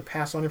to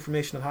pass on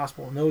information to the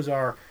hospital, and those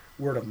are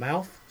word of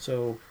mouth,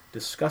 so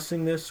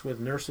discussing this with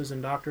nurses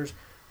and doctors,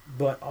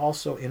 but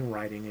also in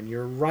writing. And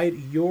your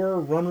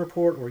run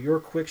report or your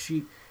quick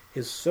sheet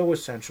is so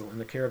essential in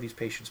the care of these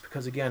patients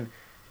because, again,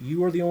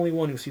 you are the only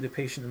one who see the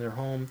patient in their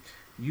home.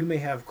 You may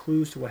have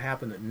clues to what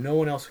happened that no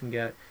one else can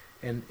get,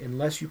 and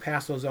unless you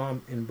pass those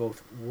on in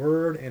both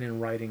word and in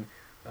writing,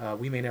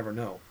 we may never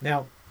know.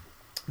 Now,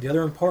 the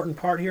other important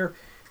part here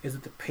is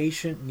that the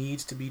patient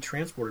needs to be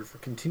transported for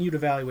continued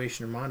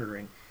evaluation and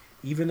monitoring.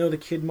 Even though the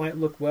kid might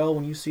look well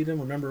when you see them,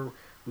 remember,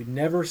 we'd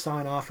never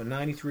sign off a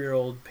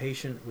 93-year-old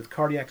patient with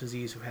cardiac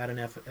disease who had an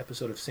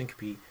episode of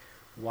syncope.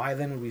 Why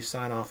then would we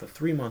sign off a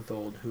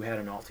 3-month-old who had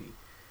an ALTI?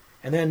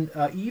 And then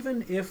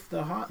even if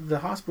the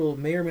hospital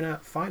may or may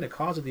not find a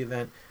cause of the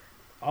event,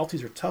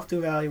 ALTIs are tough to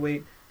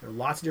evaluate. There are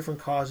lots of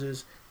different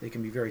causes. They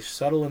can be very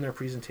subtle in their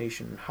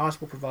presentation. And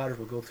hospital providers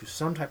will go through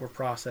some type of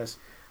process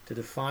to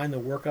define the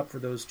workup for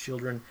those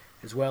children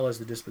as well as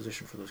the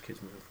disposition for those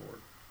kids moving forward.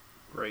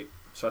 Great.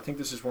 So I think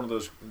this is one of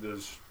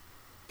those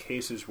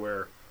cases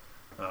where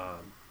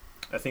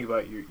I think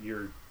about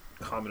your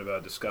comment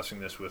about discussing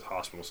this with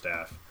hospital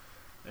staff,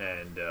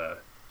 and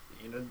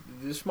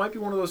this might be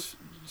one of those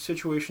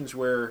situations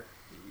where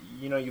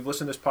you've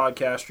listened to this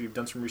podcast or you've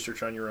done some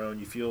research on your own.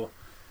 You feel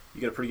you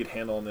get a pretty good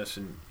handle on this,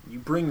 and you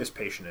bring this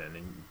patient in,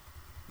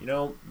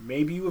 and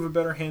maybe you have a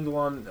better handle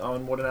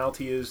on what an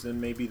ALTI is than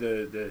maybe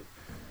the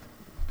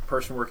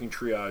person working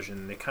triage,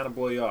 and they kind of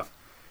blow you off.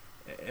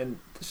 And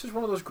this is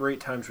one of those great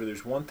times where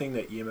there's one thing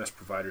that EMS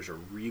providers are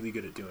really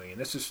good at doing, and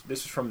this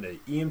is from the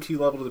EMT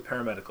level to the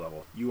paramedic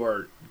level. You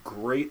are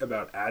great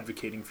about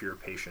advocating for your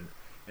patient,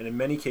 and in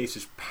many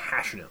cases,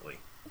 passionately.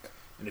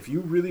 And if you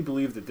really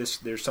believe that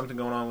there's something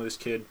going on with this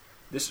kid,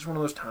 this is one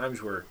of those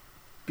times where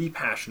be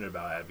passionate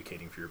about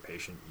advocating for your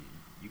patient.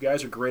 You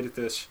guys are great at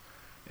this,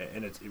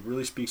 and it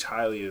really speaks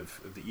highly of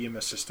the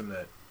EMS system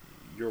that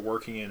you're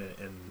working in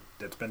and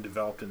that's been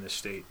developed in this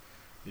state,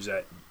 is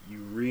that you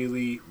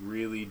really,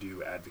 really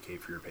do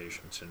advocate for your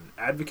patients and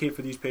advocate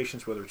for these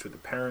patients, whether it's with the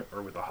parent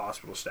or with the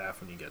hospital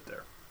staff when you get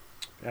there.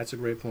 That's a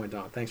great point,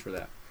 Don. Thanks for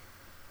that.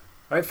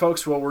 All right,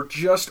 folks. Well, we're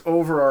just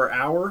over our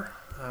hour,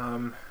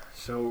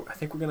 so I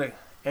think we're going to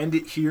end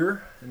it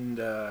here, and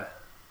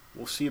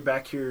we'll see you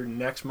back here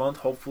next month,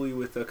 hopefully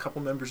with a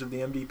couple members of the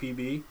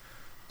MDPB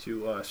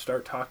to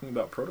start talking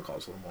about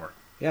protocols a little more.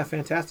 Yeah,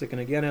 fantastic.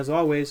 And again, as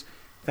always,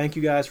 thank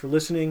you guys for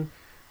listening.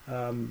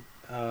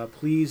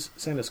 Please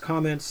send us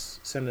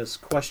comments, send us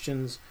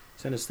questions,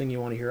 send us things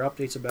you want to hear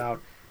updates about.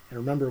 And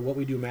remember, what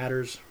we do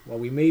matters. While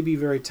we may be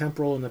very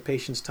temporal in the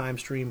patient's time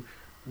stream,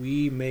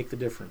 we make the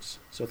difference.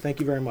 So thank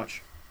you very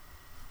much.